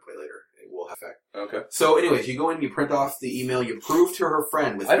will come into play later. It will effect. Okay. So anyways, you go in, you print off the email, you prove to her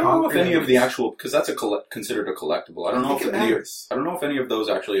friend with I don't know if concrete any of the evidence. actual, because that's considered a collectible. I don't know if any of those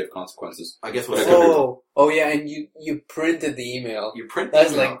actually have consequences. I guess But what I could be Oh yeah, and you printed the email. you print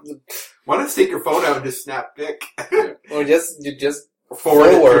That's the email. like, Why not take your phone out and just snap pic? or you just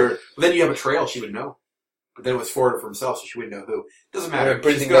Forward. Forward. But then you have a trail, she would know. But then it was forwarded for himself, so she wouldn't know who. Doesn't matter.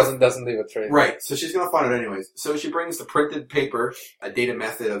 printing She's gonna- doesn't leave a trace. Right, so she's gonna find it anyways. So she brings the printed paper, a data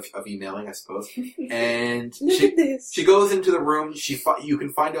method of emailing, I suppose, and Look at this. she goes into the room. You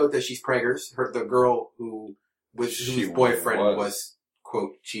can find out that she's preggers. The girl whose boyfriend was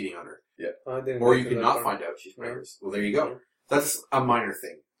quote cheating on her. I didn't Or get you to can that not part. find out she's preggers. Well, there you go. That's a minor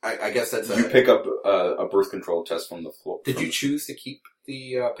thing. I guess that's You pick up a birth control test from the floor. Did you choose to keep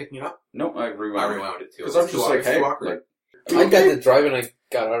the picking it up? No, I I rewound. rewound it too. Because I'm just like, hey, like, I got the drive and I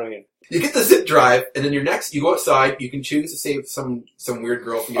got out of it. You get the zip drive, and then you go outside. You can choose to save some weird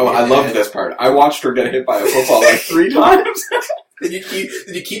girl from. oh, I love this part. I watched her get hit by a football like 3 times. Did you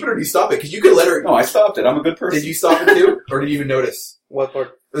keep it or did you stop it? Because you could let her. No, I stopped it. I'm a good person. Did you stop it too, or did you even notice? What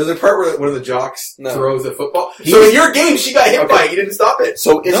part? There's a part where one of the jocks No. throws a football. So in your game, she got hit by it. You didn't stop it.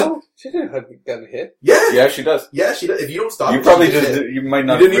 So is it? No, she didn't have gotten hit. Yeah, Yeah, she does. she does. If you don't stop, You it, probably she gets just hit. you might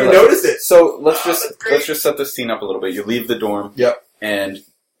not. You didn't even realize notice it. So that's great. let's just set this scene up a little bit. You leave the dorm. Yep. And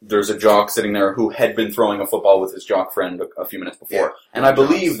there's a jock sitting there who had been throwing a football with his jock friend a few minutes before. Yeah. And I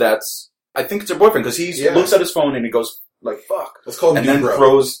believe I think it's her boyfriend because he looks at his phone and he goes like, "Fuck," Let's call him and then Dude Bro.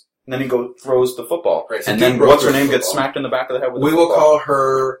 throws. And then he throws the football. Right, so and Dude then Bro what's her throws name the gets football. smacked in the back of the head with. We a will football. call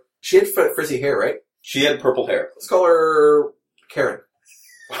her. She had frizzy hair, right? She had purple hair. Let's call her Karen.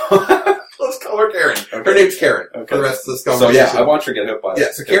 Let's call her Karen. Okay. Her name's Karen. Okay. For the rest of this So conversation. yeah, I watched her get hit by. So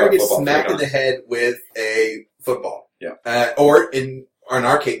hit Karen by a gets football smacked 3 in the times. head with a football. Yeah. Or in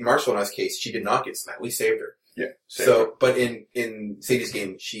our case, Marshall and I's case, she did not get smacked. We saved her. Yeah. So, but in Sadie's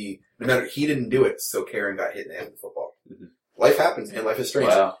game, he didn't do it, so Karen got hit in the head with the football. Mhm. Life happens, and life is strange.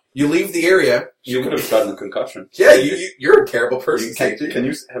 Wow. You leave the area. You could have gotten a concussion. Yeah, you're a terrible person, Can Seiji.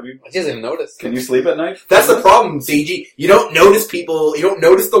 you I just didn't notice. Can you sleep at night? That's the problem, Seiji. You don't notice people. You don't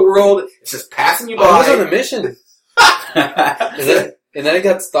notice the world. It's just passing you by. I was on a mission. And then I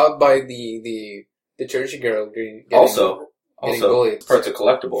got stalked by the churchy girl. Getting Also, bullied. part's a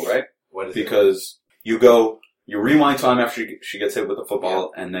collectible, right? What is Because you rewind time after she gets hit with the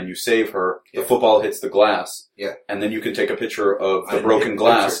football, and then you save her. The football hits the glass, and then you can take a picture of the broken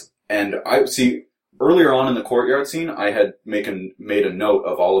glass. And I see earlier on in the courtyard scene, I had made a note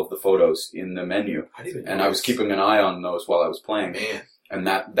of all of the photos in the menu, and I was keeping an eye on those while I was playing, Man. and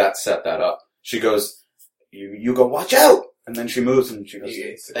that set that up. She goes, you go, watch out, and then she moves and she goes,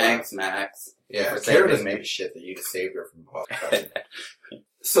 thanks, Max. Yeah, For Karen saving doesn't me. give a shit that you just saved her from concussion.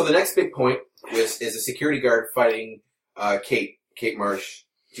 So the next big point is a security guard fighting Kate Marsh,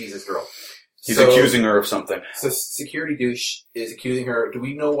 Jesus girl. He's accusing her of something. So security douche is accusing her. Do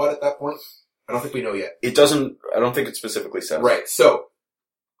we know what at that point? I don't think we know yet. I don't think it specifically says. Right. So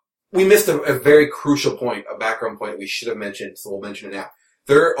we missed a very crucial point, a background point we should have mentioned. So we'll mention it now.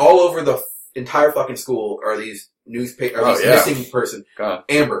 They're all over the entire fucking school. Are these missing person? God.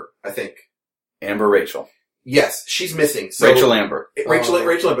 Amber, I think. Amber Rachel. Yes, she's missing. So Rachel Amber. Rachel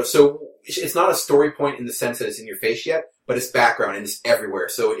Amber. So it's not a story point in the sense that it's in your face yet, but it's background and it's everywhere.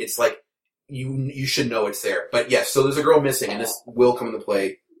 So it's like you should know it's there. But yes, so there's a girl missing, and this will come into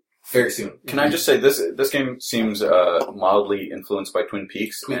play very soon. Can I just say this game seems mildly influenced by Twin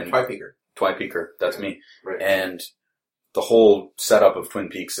Peaks and Twipeaker. Twipeaker. That's me. Right. And the whole setup of Twin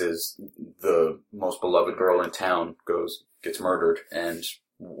Peaks is the most beloved girl in town gets murdered, and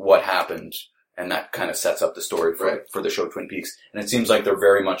what happened. And that kind of sets up the story for the show Twin Peaks. And it seems like they're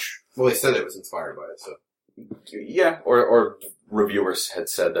very much... Well, they said it was inspired by it, so... Yeah, or reviewers had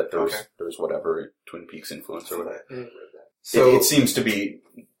said that there's whatever Twin Peaks influence or whatever. So it seems to be...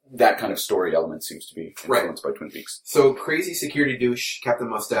 That kind of story element seems to be influenced by Twin Peaks. So crazy security douche, Captain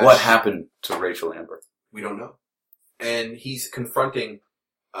Mustache... What happened to Rachel Amber? We don't know. And he's confronting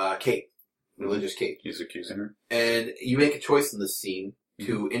Kate. Religious Kate. He's accusing her. And you make a choice in this scene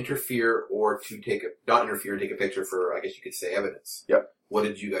to interfere or to not interfere and take a picture for, I guess you could say, evidence. Yep. What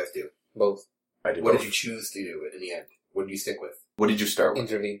did you guys do? Both. I did. What both. did you choose to do in the end? What did you stick with? What did you start with?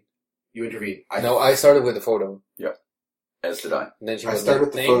 Intervene. You intervened. I started with the photo. Yep. As did I. And then she I was started like,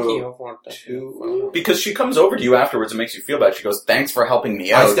 with the thank photo you for that. Because she comes over to you afterwards and makes you feel bad. She goes, thanks for helping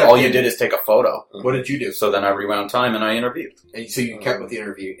me I out. stepped All you in. did is take a photo. What did you do? So then I rewound time and I interviewed. And so you kept with the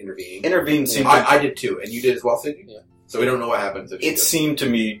intervening. Intervene seemed to... I did too, and you did as well, Sid? Yeah. So we don't know what happens. If It seemed to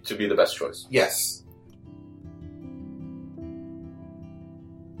me to be the best choice. Yes.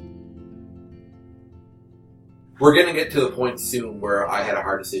 We're gonna get to the point soon where I had a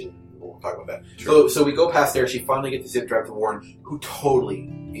hard decision. talk about that. Sure. So we go past there. She finally gets the zip drive to Warren, who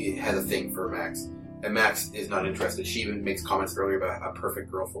totally has a thing for Max. And Max is not interested. She even makes comments earlier about a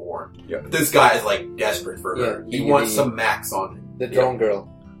perfect girl for Warren. Yeah. But this guy is like desperate for her. He wants some Max on him. The drone girl.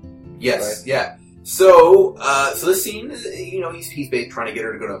 Yes, right? Yeah. So this scene, he's trying to get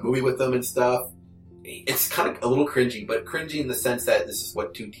her to go to a movie with them and stuff. It's kind of a little cringy, but cringy in the sense that this is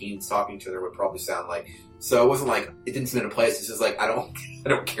what two teens talking to each other would probably sound like. So it wasn't like, it didn't seem in a place. It's just like, I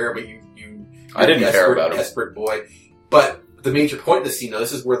don't care about you. I didn't care about him. Desperate boy. But the major point of the scene, though,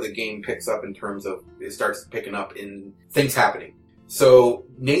 this is where the game picks up in terms of, it starts picking up in things happening. So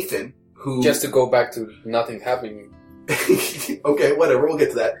Nathan, who... Just to go back to nothing happening. Okay, whatever, we'll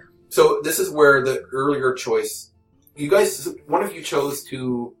get to that. So this is where the earlier choice, you guys, one of you chose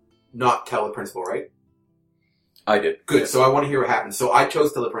to not tell the principal, right? I did. Good, so I want to hear what happened. So I chose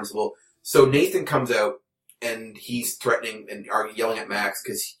to tell the principal. So Nathan comes out and he's threatening and yelling at Max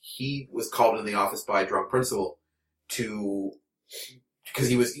because he was called into the office by a drunk principal because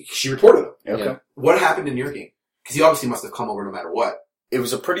she reported him. Okay. Yeah. What happened in your game? Because he obviously must have come over no matter what. It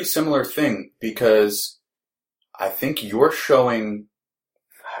was a pretty similar thing because I think you're showing,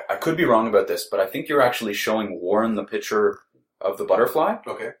 I could be wrong about this, but I think you're actually showing Warren the picture of the butterfly.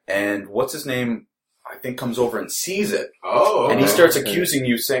 Okay. And what's his name, I think, comes over and sees it. Oh, okay. And he starts accusing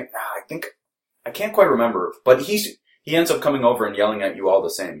you, saying, I can't quite remember, but he ends up coming over and yelling at you all the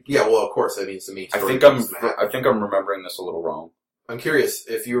same. Yeah, well, of course. I mean, it's a mean story. I think I'm remembering this a little wrong. I'm curious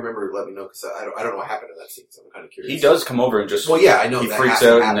if you remember. Let me know because I don't know what happened in that scene. So I'm kind of curious. He does come over and just. Well, yeah, I know. He freaks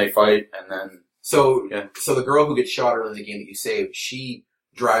out and they fight, and then. So the girl who gets shot early in the game that you saved, she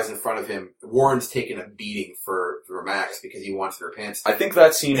drives in front of him. Warren's taking a beating for Max because he wants her pants. I think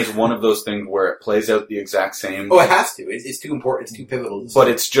that scene is one of those things where it plays out the exact same. Oh, it has to. It's too important. It's too pivotal. But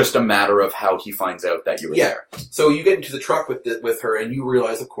it's just a matter of how he finds out that you were there. So you get into the truck with her, and you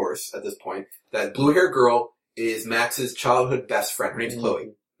realize, of course, at this point, that blue-haired girl is Max's childhood best friend. Her name's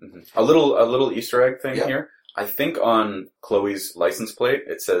Chloe. Mm-hmm. A little Easter egg thing here. I think on Chloe's license plate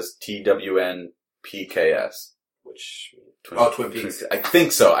it says TWNPKS, which. Twin Peaks. I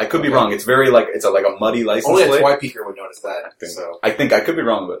think so. I could be wrong. It's very it's like a muddy license plate. Only a Twi-Peaker would notice that. I think I could be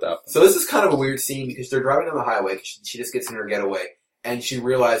wrong about that. So this is kind of a weird scene because they're driving on the highway. She just gets in her getaway and she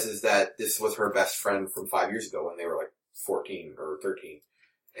realizes that this was her best friend from 5 years ago when they were like 14 or 13.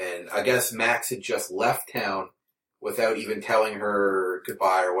 And I guess Max had just left town without even telling her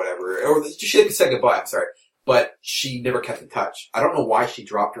goodbye or whatever. Or she didn't say goodbye, I'm sorry. But she never kept in touch. I don't know why she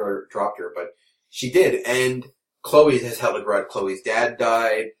dropped her, but she did. And Chloe has held a grudge. Chloe's dad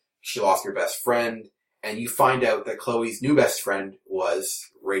died. She lost her best friend. And you find out that Chloe's new best friend was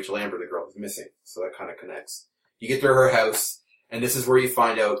Rachel Amber, the girl who's missing. So that kind of connects. You get to her house, and this is where you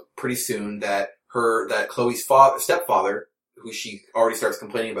find out pretty soon that Chloe's stepfather, who she already starts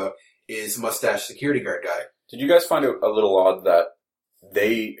complaining about, is mustache security guard guy. Did you guys find it a little odd that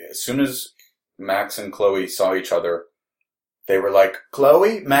as soon as Max and Chloe saw each other, they were like,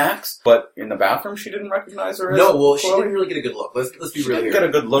 Chloe, Max, but in the bathroom she didn't recognize her as Chloe? She didn't really get a good look. Let's be real here. She didn't get a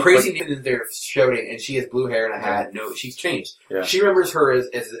good look. Crazy Nathan is there shouting, and she has blue hair and a hat. No, she's changed. Yeah. She remembers her as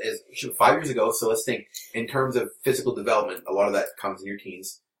 5 years ago, so let's think, in terms of physical development, a lot of that comes in your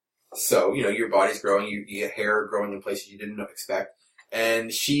teens. So, your body's growing, you get hair growing in places you didn't expect,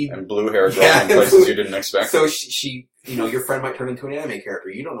 and blue hair growing in places you didn't expect. So she your friend might turn into an anime character.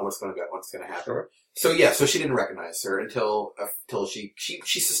 You don't know what's going to happen. Sure. So so she didn't recognize her until she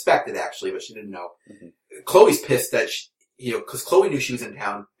suspected actually, but she didn't know. Mm-hmm. Chloe's pissed that because Chloe knew she was in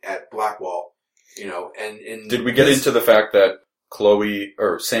town at Blackwall, and did we get into the fact that Chloe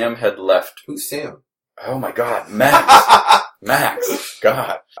or Sam had left? Who's Sam? Oh my God, Max. Max.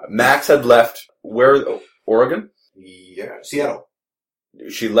 God, Max had left where? Oregon? Yeah, Seattle.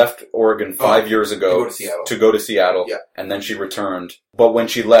 She left Oregon 5 years ago to go to Seattle, and then she returned. But when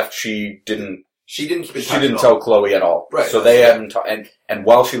she left, she didn't keep in touch. She didn't tell Chloe at all. Right. So they hadn't. And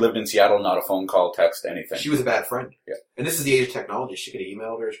while she lived in Seattle, not a phone call, text, anything. She was a bad friend. Yeah. And this is the age of technology. She could have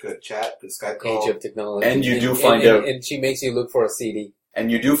emailed her. She could have chat. Could Skype call. Age of technology. And you do find out. And she makes you look for a CD. And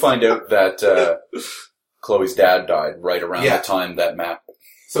you do find out that Chloe's dad died right around the time that Max.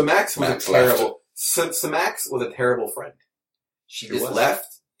 So Max was a terrible. So Max was a terrible friend. She just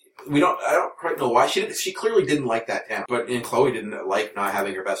left. I don't quite know why. She clearly didn't like that town. And Chloe didn't like not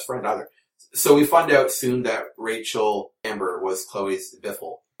having her best friend either. So we find out soon that Rachel Amber was Chloe's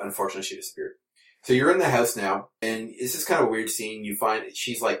biffle. Unfortunately, she disappeared. So you're in the house now, and this is kind of a weird scene. You find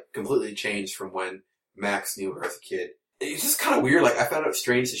she's completely changed from when Max knew her as a kid. It's just kind of weird. I found it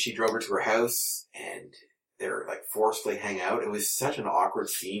strange that she drove her to her house, and they were forcefully hang out. It was such an awkward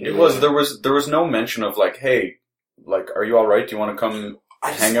scene. It was. There was no mention of hey, are you all right? Do you want to come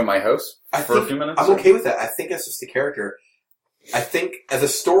hang at my house for a few minutes? I'm okay with that. I think that's just the character. I think as a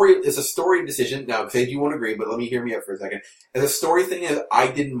story decision, now say you won't agree, but let me hear me out for a second. As a story thing, I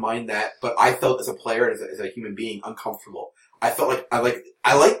didn't mind that, but I felt as a player, as a human being, uncomfortable. I felt like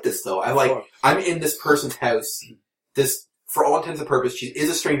I like this though. I'm in this person's house. This, for all intents and purposes, she is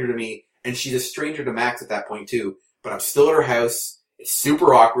a stranger to me, and she's a stranger to Max at that point too, but I'm still at her house. It's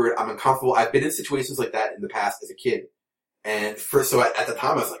super awkward. I'm uncomfortable. I've been in situations like that in the past as a kid. And so at the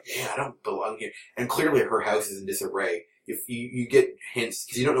time I was like, man, I don't belong here. And clearly her house is in disarray. If you get hints,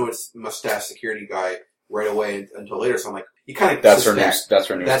 because you don't know it's mustache security guy right away until later. So I'm like, you kind of that's her new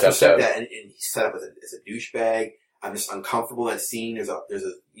stepdad. And he's set up as a douchebag. I'm just uncomfortable in that scene.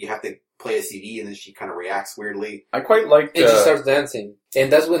 You have to play a CD, and then she kind of reacts weirdly. I quite like. And she starts dancing,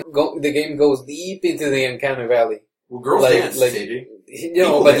 and that's when the game goes deep into the uncanny valley. Well, girls dance, but dance.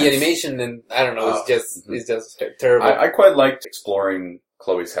 the animation, and I don't know, it's just terrible. I quite liked exploring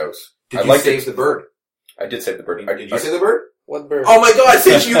Chloe's house. Did you save the bird? I did save the bird. Did you save the bird? What bird? Oh my god,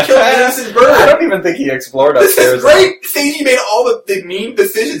 Seiji, you killed an innocent bird! I don't even think he explored upstairs. This is great! Seiji made all the mean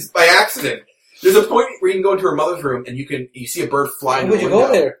decisions by accident. There's a point where you can go into her mother's room and you see a bird flying. Why would you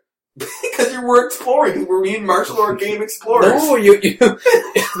go there? Because you were exploring. Because we're being martial art game explorers. No,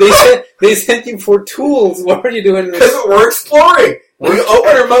 they sent you for tools. What are you doing? Because we're exploring. We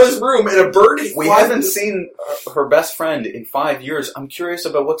open her mother's room and a bird is We haven't seen her best friend in 5 years. I'm curious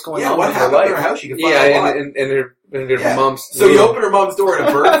about what's going on in her life. In her house? You can find and her mom's. So you open her mom's door and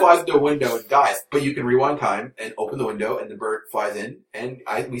a bird flies into a window and dies. But you can rewind time and open the window and the bird flies in and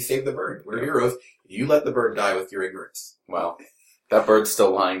we saved the bird. We're heroes. You let the bird die with your ignorance. Wow. That bird's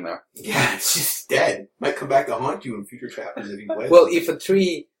still lying there. Yeah, it's just dead. Might come back to haunt you in future chapters if you play. Well, if a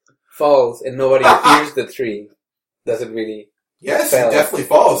tree falls and nobody hears the tree, does it really? Yes, it definitely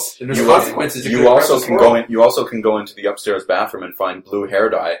falls. And there's consequences. You also can go into the upstairs bathroom and find blue hair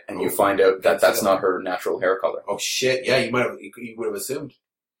dye, and you find out that that's not her natural hair color. Oh shit! Yeah, you would have assumed.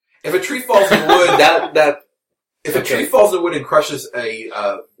 If a tree falls in the wood, if a tree falls in the wood and crushes a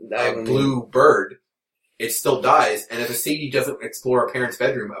blue bird, it still dies. And if a Seiji doesn't explore a parent's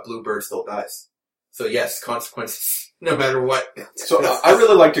bedroom, a blue bird still dies. So yes, consequences. No matter what. So I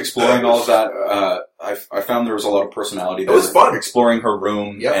really liked exploring all of that. I found there was a lot of personality there. It was fun. Exploring her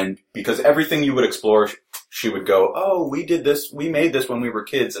room, and because everything you would explore, she would go, oh, we did this, we made this when we were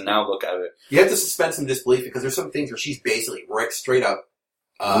kids, and now look at it. You have to suspend some disbelief because there's some things where she's basically right straight up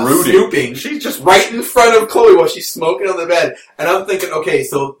snooping. She's just right in front of Chloe while she's smoking on the bed. And I'm thinking, okay,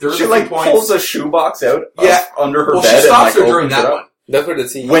 so there's she pulls a shoebox out under her bed. Well, she stops her during that one. That's where the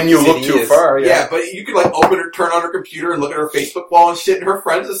CD when you look too far, yeah, but you could turn on her computer and look at her Facebook wall and shit, and her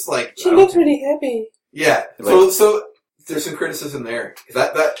friends just like she looks really happy. Yeah, so there's some criticism there.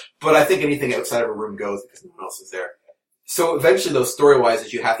 But I think anything outside of a room goes because no one else is there. So eventually, though, story-wise,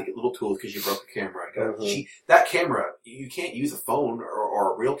 is you have to get little tools because you broke a camera. That camera, you can't use a phone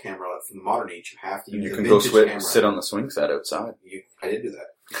or a real camera from the modern age. You have to use you can go sit on the swing set outside. I did do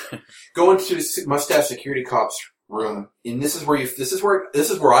that. Go into Mustache Security Cop's room, and this is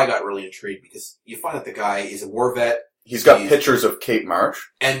where I got really intrigued because you find that the guy is a war vet. He's got pictures of Kate Marsh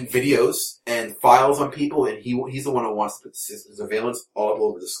and videos and files on people, and he's the one who wants to put surveillance all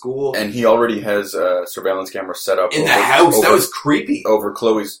over the school. And he already has a surveillance camera set up in the house. That was creepy over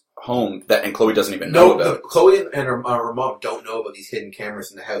Chloe's home. And Chloe doesn't even know about. Chloe and her mom don't know about these hidden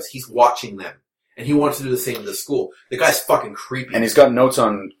cameras in the house. He's watching them. And he wants to do the same to the school. The guy's fucking creepy. And he's got notes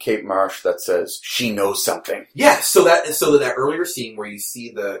on Kate Marsh that says, she knows something. Yeah, so that earlier scene where you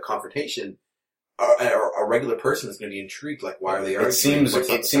see the confrontation, a regular person is going to be intrigued, like, why are they arguing?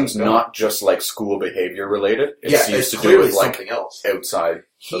 It seems not just like school behavior related. It seems to clearly do with like something else. Outside of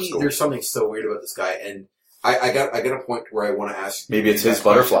school. There's something so weird about this guy, and I got a point where I want to ask. Maybe it's his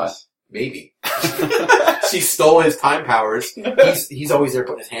butterfly. Maybe. She stole his time powers. He's always there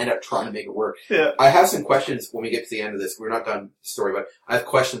putting his hand out trying to make it work. Yeah. I have some questions when we get to the end of this. We're not done the story, but I have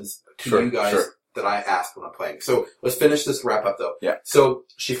questions to you guys that I ask when I'm playing. So let's finish this wrap up though. Yeah. So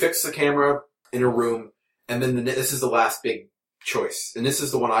she fixed the camera in her room, and then this is the last big choice. And this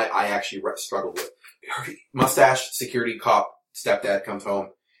is the one I actually struggled with. Her mustache security cop stepdad comes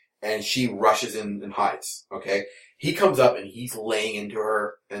home, and she rushes in and hides. Okay? He comes up and he's laying into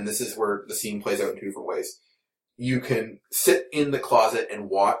her, and this is where the scene plays out in two different ways. You can sit in the closet and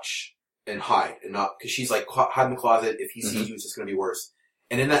watch and hide, and not, cause she's like, hide in the closet, if he sees you, it's just gonna be worse.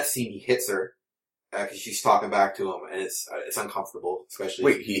 And in that scene, he hits her, cause she's talking back to him, and it's uncomfortable, especially.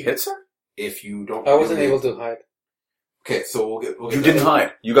 Wait, he hits her? If you don't. I wasn't able to hide. Okay, so we'll get you didn't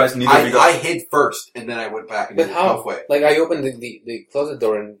hide. You guys neither of you I hid first, and then I went back and But did it how? halfway. Like, I opened the closet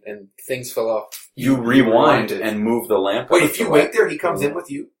door and things fell off. You rewind and move the lamp. Wait, if you wait there, he comes in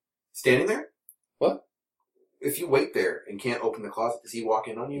with you? Standing there? What? If you wait there and can't open the closet, does he walk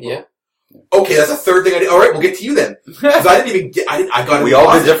in on you? Yeah. Okay, that's a third thing I did. Alright, we'll get to you then. Because I didn't even get, I got in We the all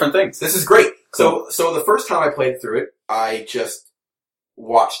closet. did different things. This is great. Cool. So the first time I played through it, I just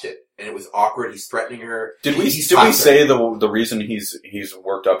watched it. And it was awkward. He's threatening her. Did we say the reason he's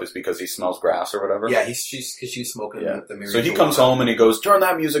worked up is because he smells grass or whatever? Yeah, she's smoking the marijuana. So he comes home and he goes, turn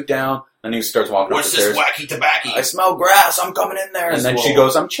that music down, and he starts walking up the stairs. What's this wacky tobacco? I smell grass, I'm coming in there. And then she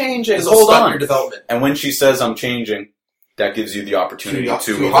goes, I'm changing, This hold will stop on. your development. And when she says I'm changing, that gives you the opportunity to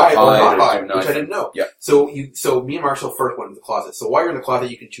hide or not do hide, nothing. which I didn't know. Yeah. So me and Marshall first went into the closet. So while you're in the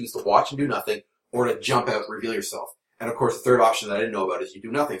closet, you can choose to watch and do nothing, or to jump out and reveal yourself. And of course, the third option that I didn't know about is you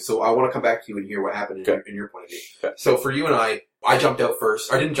do nothing. So I want to come back to you and hear what happened in your point of view. Okay. So for you and I jumped out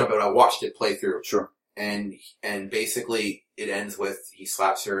first. I didn't jump out. I watched it play through. Sure. And basically it ends with he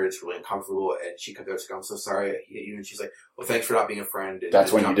slaps her. It's really uncomfortable, and she comes out. She's like, "I'm so sorry I hit you." And she's like, "Well, thanks for not being a friend." And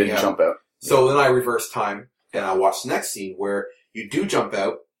That's when you didn't jump out. So then I reversed time and I watched the next scene where you do jump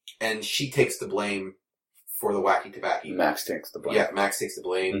out, and she takes the blame for the wacky tobacco. Max takes the blame. Yeah, Max takes the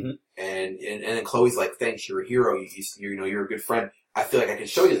blame, Mm-hmm. and then Chloe's like, "Thanks, you're a hero. You're a good friend. I feel like I can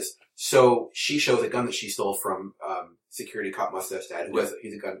show you this." So she shows a gun that she stole from security cop Mustache Dad, who has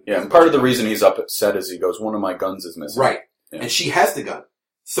he's a gun. Yeah, and part of the reason he's upset is he goes, one of my guns is missing. Right, yeah. And she has the gun.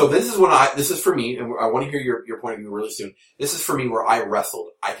 So this is for me, and I want to hear your point of view really soon. This is for me where I wrestled.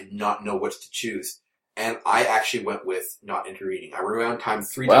 I did not know which to choose. And I actually went with not intervening. I rewound time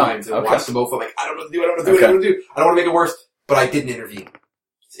 3 times and watched them both. I'm like, I don't know what to do. I don't want to make it worse. But I didn't intervene.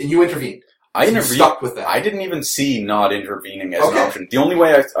 And you intervened. I intervened. You stuck with that. I didn't even see not intervening as an option. The only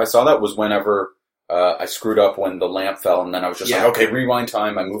way I saw that was whenever I screwed up when the lamp fell, and then I was just like, okay, rewind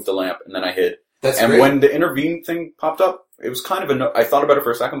time. I moved the lamp, and then I hid. That's and great. When the intervene thing popped up, it was kind of I thought about it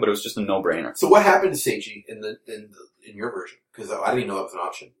for a second, but it was just a no-brainer. So what happened to Seiji in your version? Because I didn't even know that was an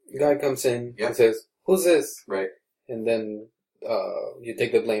option. The guy comes in and says, "Who's this?" Right. And then you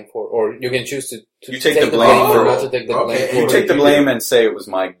take the blame for, or you can choose to you take the blame or not to take the blame. You take the blame and say it was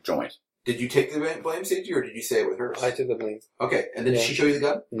my joint. Did you take the blame, Seiji, or did you say it with hers? I took the blame. Okay, and then did she show you the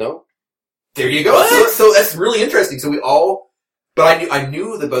gun? No. There you go. So that's really interesting. So we all, but I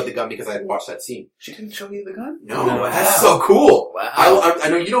knew about the gun because I had watched that scene. She didn't show you the gun? No, that's so cool. Wow. I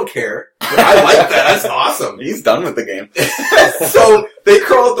know you don't care, but I like that. That's awesome. He's done with the game. So they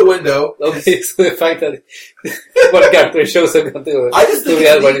crawl out the window. Okay, so the fact that one character shows a gun to I just think the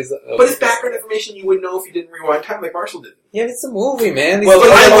other one is, but it's background information you wouldn't know if you didn't rewind time like Marshall did. Yeah, it's a movie, man. Well,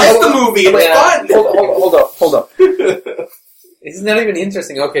 I like the movie. It was fun. Hold up. It's not even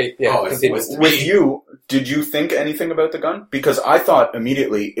interesting. Okay, yeah. With you, did you think anything about the gun? Because I thought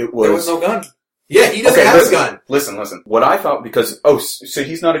immediately it was... There was no gun. Yeah, he doesn't have a gun. Listen. What I thought, because... so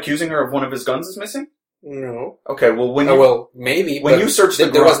he's not accusing her of one of his guns is missing? No. Okay, well, when maybe. When you searched the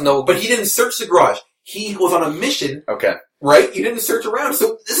garage... There was no... But he didn't search the garage. He was on a mission. Okay. Right? You didn't search around,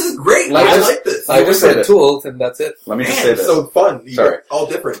 so this is great. I like this. I just said tools, and that's it. Let me just say this. So fun. Sorry. All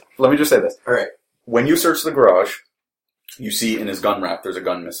different. Let me just say this. Alright. When you search the garage, you see in his gun rack there's a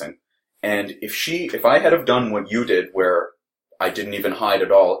gun missing. And if I had have done what you did, where I didn't even hide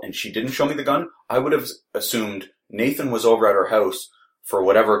at all, and she didn't show me the gun, I would have assumed Nathan was over at her house for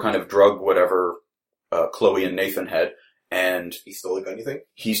whatever kind of drug, whatever Chloe and Nathan had, and... He stole the gun, you think?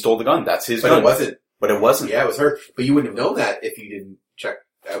 He stole the gun. That's his gun. But it wasn't. But it wasn't. Yeah, it was her. But you wouldn't have known that if you didn't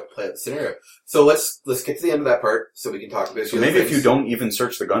play out the scenario. So let's get to the end of that part so we can talk about it. So maybe if you don't even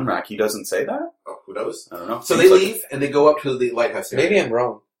search the gun rack, he doesn't say that? Oh, who knows? I don't know. So they leave and they go up to the lighthouse area. Maybe I'm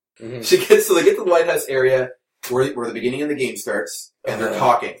wrong. Mm-hmm. They get to the lighthouse area where the beginning of the game starts, and they're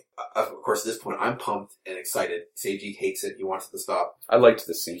talking. Of course, at this point, I'm pumped and excited. Seiji hates it. He wants it to stop. I liked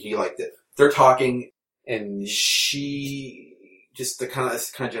this scene. He liked it. They're talking, and she just the kind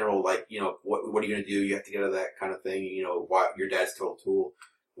of general, like, you know, what are you going to do? You have to get out of that kind of thing. You know, why your dad's total tool,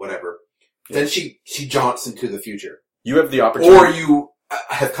 whatever. Yeah. Then she jaunts into the future. You have the opportunity, or you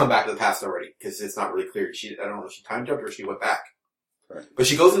have come back to the past already, because it's not really clear. I don't know if she time jumped or she went back. Right. But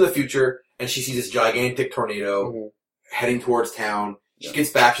she goes into the future and she sees this gigantic tornado heading towards town. She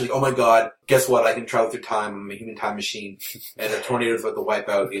gets back, she's like, oh my god, guess what? I can travel through time. I'm a human time machine. And a tornado's about to wipe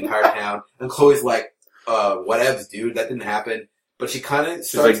out the entire town. And Chloe's like, whatevs, dude, that didn't happen. But she kind of starts...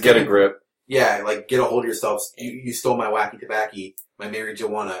 She's like, get a grip. Yeah, like, get a hold of yourself. You stole my wacky tobacco, my Mary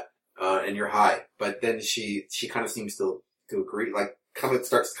Joanna, and you're high. But then she kind of seems to agree, like, kind of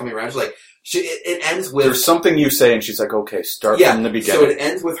starts coming around. She's like, it ends with... There's something you say, and she's like, okay, start from the beginning. So it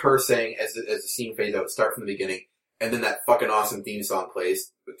ends with her saying, as the scene fades out, start from the beginning. And then that fucking awesome theme song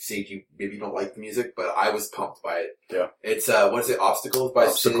plays. Sage, maybe you don't like the music, but I was pumped by it. Yeah. It's, what is it, Obstacles by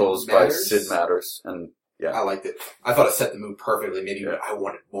Sid Matters? And yeah. I liked it. I thought it set the mood perfectly. Maybe I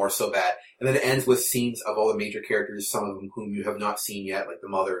wanted more so bad. And then it ends with scenes of all the major characters, some of them whom you have not seen yet, like the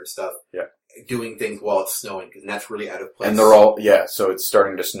mother and stuff. Yeah. Doing things while it's snowing, and that's really out of place. And they're all, so it's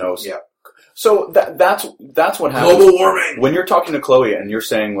starting to snow. Yeah. So that's what happens. Global warming! When you're talking to Chloe and you're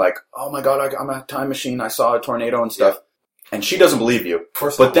saying like, oh my god, I'm a time machine, I saw a tornado and stuff, and she doesn't believe you. Of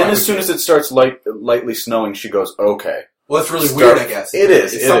course but not. then as soon as it starts lightly snowing, she goes, okay. Well, it's really weird, I guess. It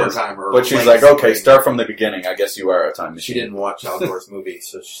is. It's summertime. But she's like, okay, start from the beginning. I guess you are a time machine. She didn't watch Al Gore's movie,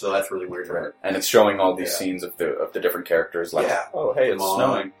 so that's really weird. Right. And it's showing all these scenes of the different characters. Like, oh, hey, it's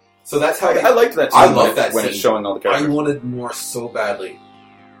snowing. So that's how I liked that scene. I love that when scene. It's showing all the characters. I wanted more so badly.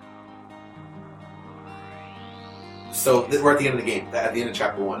 So we're at the end of the game, at the end of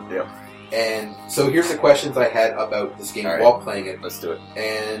chapter 1. Yeah. And so here's the questions I had about this game while playing it. Let's do it.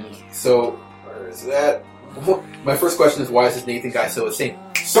 And so, where is that? My first question is, why is this Nathan guy so insane?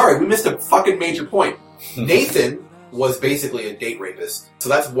 Sorry, we missed a fucking major point. Nathan was basically a date rapist, so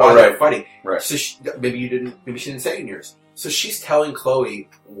that's why they're fighting. Right. So maybe she didn't say it in yours. So she's telling Chloe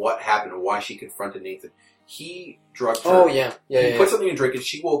what happened and why she confronted Nathan. He drugged her. Oh, yeah. He put something in drink, and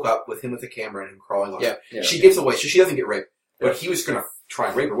she woke up with him with a camera and him crawling on her. Yeah. She gets away, so she doesn't get raped. But he was going to try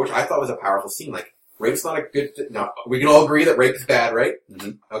and rape her, which I thought was a powerful scene. Like, rape's not a good... No, we can all agree that rape is bad, right?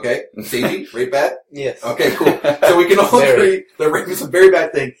 Mm-hmm. Okay? Seiji, rape bad? Yes. Okay, cool. So we can all agree that rape is a very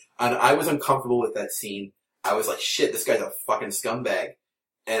bad thing. And I was uncomfortable with that scene. I was like, shit, this guy's a fucking scumbag.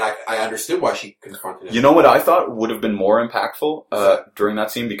 And I understood why she confronted him. You know what I thought would have been more impactful during that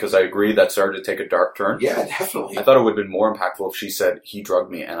scene? Because I agree that started to take a dark turn. Yeah, definitely. I thought it would have been more impactful if she said, he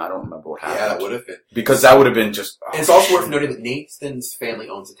drugged me, and I don't remember what happened. Yeah, that would have been. Because that would have been just... and it's also worth noting that Nathan's family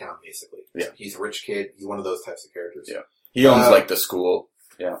owns the town, basically. Yeah. He's a rich kid. He's one of those types of characters. Yeah. He owns, like, the school.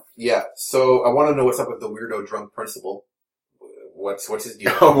 Yeah. Yeah. So I want to know what's up with the weirdo drunk principal. What's his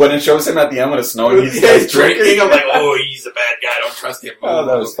deal? When it shows him at the end when it's snowing, he's drinking. I'm like, oh, he's a bad guy. Don't trust him. Oh,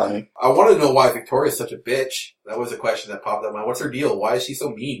 that was funny. I want to know why Victoria's such a bitch. That was a question that popped up. What's her deal? Why is she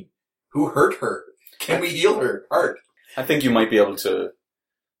so mean? Who hurt her? Can we heal her heart? I think you might be able to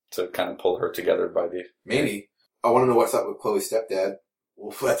kind of pull her together by the... Maybe. I want to know what's up with Chloe's stepdad.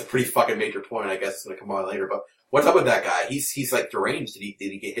 Well, that's a pretty fucking major point. I guess it's going to come on later. But what's up with that guy? He's like deranged. Did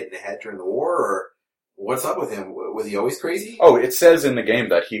he get hit in the head during the war, or... What's up with him? Was he always crazy? Oh, it says in the game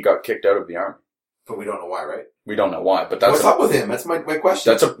that he got kicked out of the army. But we don't know why, right? We don't know why, but that's... What's up with him? That's my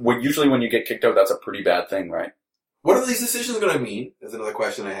question. Usually when you get kicked out, that's a pretty bad thing, right? What are these decisions going to mean? Is another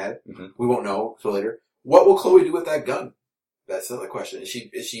question I had. Mm-hmm. We won't know until later. What will Chloe do with that gun? That's another question. Is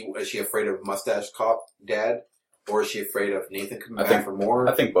she afraid of Mustache Cop Dad? Or is she afraid of Nathan coming back for more?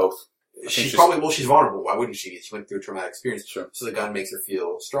 I think both. She's vulnerable. Why wouldn't she? She went through a traumatic experience. Sure. So the gun makes her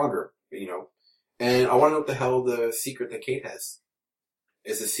feel stronger, you know. And I want to know what the hell the secret that Kate has.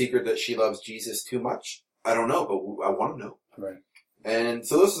 Is the secret that she loves Jesus too much? I don't know, but I want to know. Right. And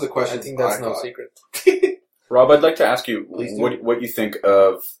so those are the questions. I think that's no secret. Rob, I'd like to ask you what you think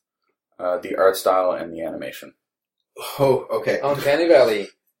of the art style and the animation. Oh, okay. Uncanny Valley.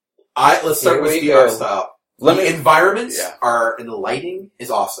 Let's start with the art style. The environments and the lighting is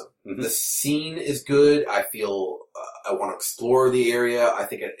awesome. Mm-hmm. The scene is good. I feel I want to explore the area. I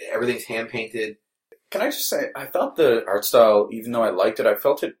think everything's hand painted. Can I just say, I felt the art style, even though I liked it,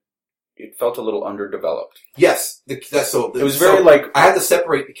 it felt a little underdeveloped. Yes. It was very like... I had to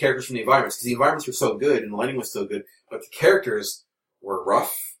separate the characters from the environments, because the environments were so good, and the lighting was so good, but the characters were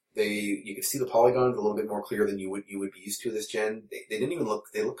rough. You could see the polygons a little bit more clear than you would be used to this gen. They didn't even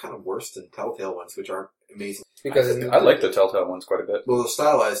look, they look kind of worse than Telltale ones, which aren't amazing. Because I like the Telltale ones quite a bit. Well, the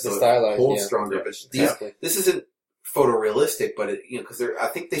stylized holds stronger, but this isn't photorealistic, but because I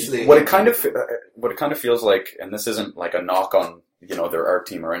think they should. What it kind of feels like, and this isn't like a knock on their art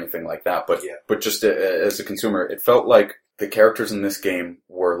team or anything like that, but just as a consumer, it felt like the characters in this game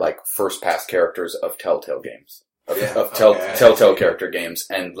were like first pass characters of Telltale games. Telltale character games,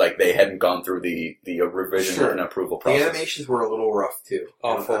 and like they hadn't gone through the revision and approval process. The animations were a little rough too,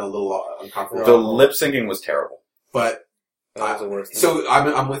 and a little uncomfortable. The lip syncing was terrible, but that was the worst. So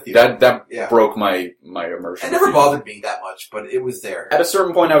I'm with you. That broke my immersion. It never bothered me that much, but it was there. At a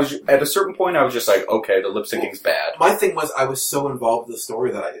certain point, I was just like, okay, the lip syncing's bad. My thing was, I was so involved with the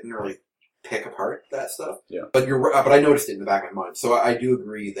story that I didn't really pick apart that stuff. Yeah, but I noticed it in the back of my mind. So I do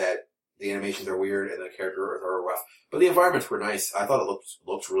agree that the animations are weird and the characters are rough. But the environments were nice. I thought it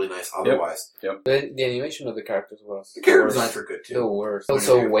looked really nice otherwise. Yep. The animation of the characters was... The character designs were good too. The worst.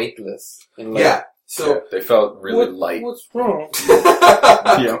 Also weightless. So they felt really light. What's wrong?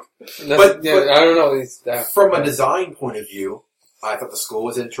 Yeah. But I don't know. From a design point of view, I thought the school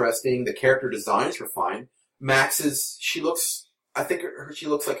was interesting. The character designs were fine. Max's, she looks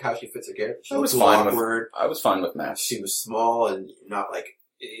like how she fits a character. She looks awkward. I was fine with Max. She was small and not like.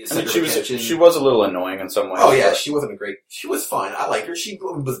 I mean, she was a little annoying in some ways. Oh yeah, she was fine. I liked her. She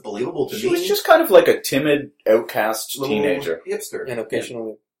was believable to me. She was just kind of like a timid, outcast teenager. Hipster. And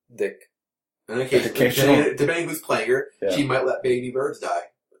occasionally dick. And occasionally, depending who's playing her, she might let baby birds die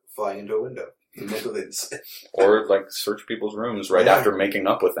flying into a window. Or like search people's rooms right after making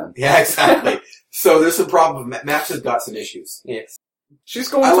up with them. Yeah, exactly. So there's some problems. Max has got some issues. Yes. She's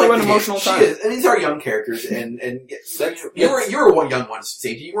going through an emotional time. She is. And these are young characters, and you were one young one,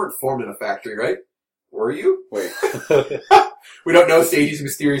 Seiji. You weren't formed in a factory, right? Were you? Wait. We don't know Seiji's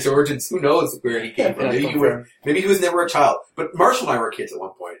mysterious origins. Who knows where he came from? Maybe he was never a child. But Marshall and I were kids at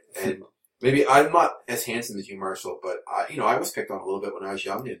one point, and maybe I'm not as handsome as you, Marshall, but I was picked on a little bit when I was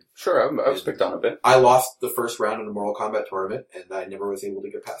young. And sure, I was picked on a bit. I lost the first round in the Mortal Kombat tournament, and I never was able to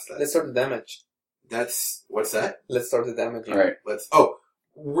get past that. Let's start the damage. What's that? Let's start the damage. All right.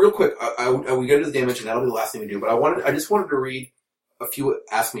 Real quick, we go to the damage, and that'll be the last thing we do. But I just wanted to read a few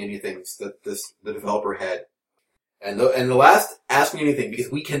Ask Me Anythings that the developer had, and the last Ask Me Anything,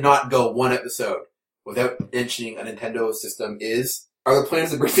 because we cannot go one episode without mentioning a Nintendo system, are there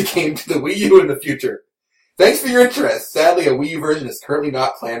plans to bring the game to the Wii U in the future? Thanks for your interest. Sadly, a Wii U version is currently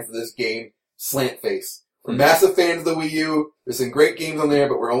not planned for this game. Slant face. We're massive fans of the Wii U. There's some great games on there,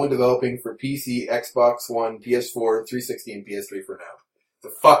 but we're only developing for PC, Xbox One, PS4, 360, and PS3 for now. So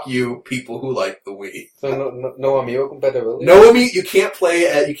fuck you, people who like the Wii. So no amiibo compatibility? No amiibo.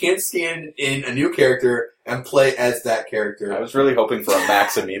 You can't scan in a new character and play as that character. I was really hoping for a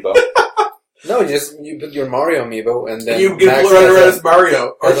Max amiibo. No, you put your Mario amiibo and then you can run around as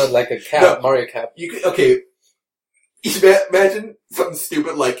Mario. Or like a cap, Mario cap. Imagine something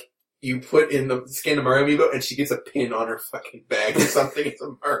stupid like you put in scan the Mario amiibo and she gets a pin on her fucking bag or something. It's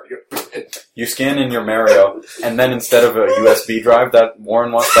a Mario pin. You scan in your Mario, and then instead of a USB drive that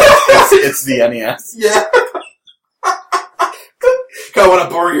Warren wants, it's the NES. Yeah. I want to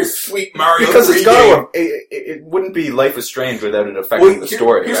borrow your sweet Mario. Because it wouldn't be Life is Strange without it affecting the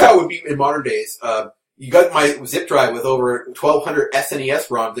story. Here's how it would be in modern days. You got my zip drive with over 1,200 SNES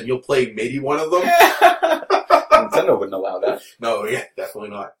ROMs, and you'll play maybe one of them. Nintendo wouldn't allow that. No, yeah, definitely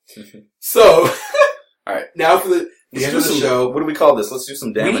not. So, alright. Now for the end of the show. What do we call this? Let's do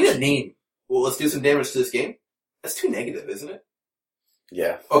some damage. We need a name. Well, let's do some damage to this game. That's too negative, isn't it?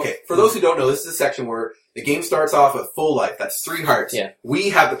 Yeah. Okay, for those who don't know, this is a section where the game starts off at full life. That's 3 hearts. Yeah. We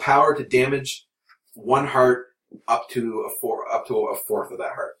have the power to damage 1 heart up to a fourth of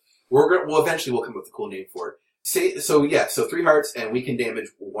that heart. We'll eventually come up with a cool name for it. So 3 hearts, and we can damage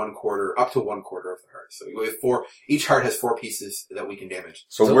up to 1/4 of the heart. So we have 4. Each heart has 4 pieces that we can damage.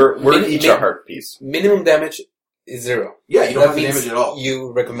 So we're each a heart piece. Minimum damage is 0. Yeah, you don't have to damage at all.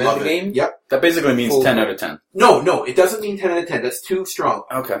 You recommend the game? Yep. That basically means 10 out of 10. No, it doesn't mean 10 out of 10. That's too strong.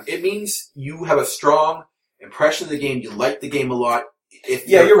 Okay. It means you have a strong impression of the game. You like the game a lot.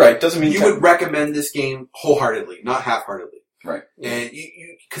 You're right. Doesn't mean you would recommend this game wholeheartedly, not half-heartedly. Right. And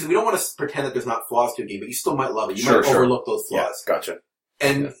because we don't want to pretend that there's not flaws to a game, but you still might love it. You might overlook those flaws. Yeah, gotcha.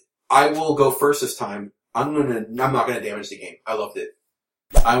 And I will go first this time. I'm not gonna damage the game. I loved it.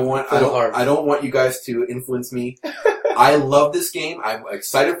 I don't want you guys to influence me. I love this game. I'm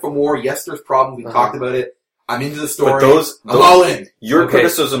excited for more. Yes, there's problems. We talked about it. I'm into the story. But I'm all in. Your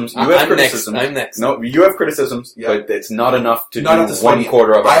criticisms, you have criticisms. I'm next. No, you have criticisms, but it's not enough to do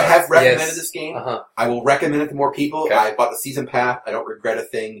 1/4 of it. I have recommended this game. Uh-huh. I will recommend it to more people. Okay. I bought the season pass. I don't regret a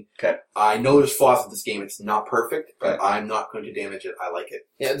thing. Okay. I know there's flaws with this game. It's not perfect, but I'm not going to damage it. I like it.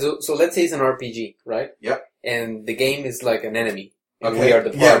 Yeah, so let's say it's an RPG, right? Yep. And the game is like an enemy. And okay. We are the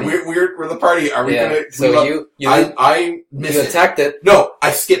party. Yeah, we're the party. Are we gonna... So I missed it. You attacked it. No,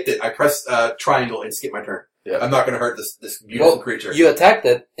 I skipped it. I pressed triangle and skipped my turn. Yeah. I'm not going to hurt this beautiful creature. You attacked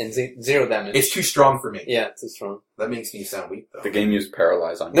it and 0 damage. It's too strong for me. Yeah, too strong. That makes me sound weak, though. The game used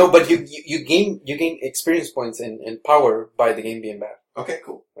Paralyze on you. No, but you gain experience points and power by the game being bad. Okay,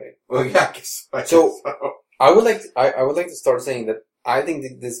 cool. Right. Well, yeah, I guess so. I would like to start saying that I think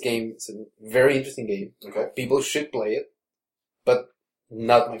that this game is a very interesting game. Okay. People should play it, but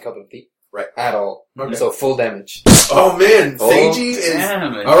not my cup of tea. Right. At all. Okay. So full damage. Oh man, Seiji is...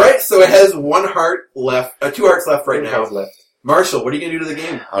 Damage. Alright, so it has 1 heart left, 2 hearts left right now. Left. Marshall, what are you going to do to the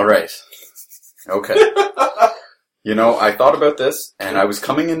game? Alright. Okay. I thought about this, and I was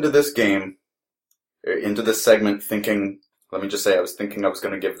coming into this game, into this segment thinking, let me just say, I was thinking I was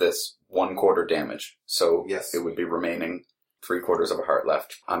going to give this 1/4 damage. So yes. It would be remaining 3/4 of a heart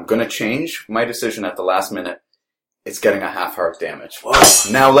left. I'm going to change my decision at the last minute it's getting a half heart damage.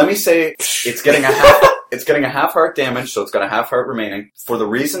 Whoa. Now let me say it's getting a half heart damage, so it's got a half heart remaining. For the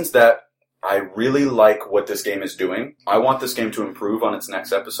reasons that I really like what this game is doing. I want this game to improve on its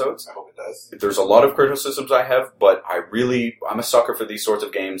next episodes. I hope it does. There's a lot of criticisms I have, but I'm a sucker for these sorts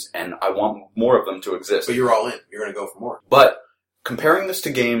of games, and I want more of them to exist. But you're all in. You're going to go for more. But comparing this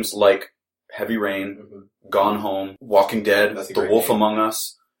to games like Heavy Rain, Gone Home, Walking Dead, The Wolf Among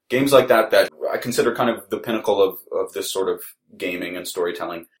Us, games like that I consider kind of the pinnacle of this sort of gaming and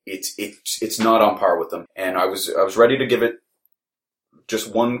storytelling, it's not on par with them. And I was ready to give it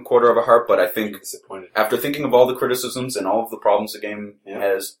just 1/4 of a heart, but I think after thinking of all the criticisms and all of the problems the game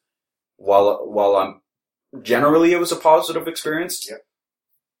has, while I'm generally it was a positive experience,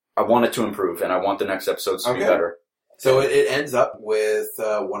 I want it to improve, and I want the next episodes to be better. So it ends up with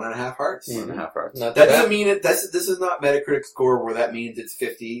 1.5 hearts. 1.5 hearts. That doesn't mean this is not Metacritic score where that means it's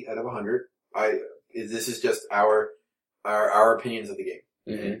 50 out of 100. This is just our opinions of the game.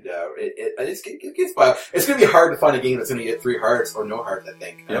 Mm-hmm. And it gets by. It's going to be hard to find a game that's going to get 3 hearts or no hearts, I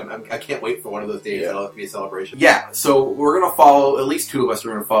think. Yep. I can't wait for one of those days. That'll have to be a celebration. Yeah, so we're going to follow, at least 2 of us are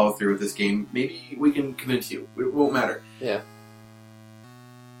going to follow through with this game. Maybe we can convince you. It won't matter. Yeah.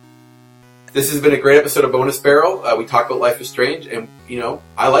 This has been a great episode of Bonus Barrel. We talked about Life is Strange, and,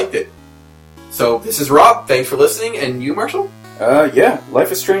 I liked it. So, this is Rob. Thanks for listening. And you, Marshall? Yeah.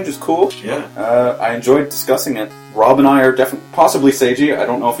 Life is Strange is cool. Yeah. I enjoyed discussing it. Rob and I are definitely, possibly Seiji. I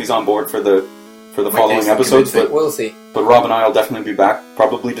don't know if he's on board for the following episodes, but we'll see. But Rob and I will definitely be back,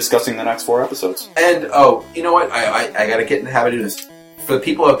 probably discussing the next 4 episodes. And, you know what? I gotta get in the habit of doing this. For the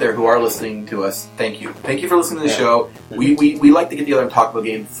people out there who are listening to us, thank you. Thank you for listening to the show. We like to get together and talk about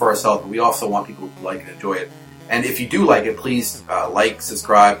games for ourselves, but we also want people to like and enjoy it. And if you do like it, please like,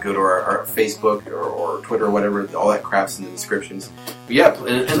 subscribe, go to our Facebook or Twitter or whatever. All that crap's in the descriptions. But yeah,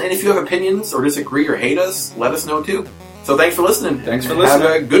 and if you have opinions or disagree or hate us, let us know too. So thanks for listening. Thanks for listening.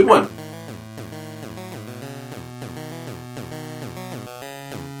 Have a good one.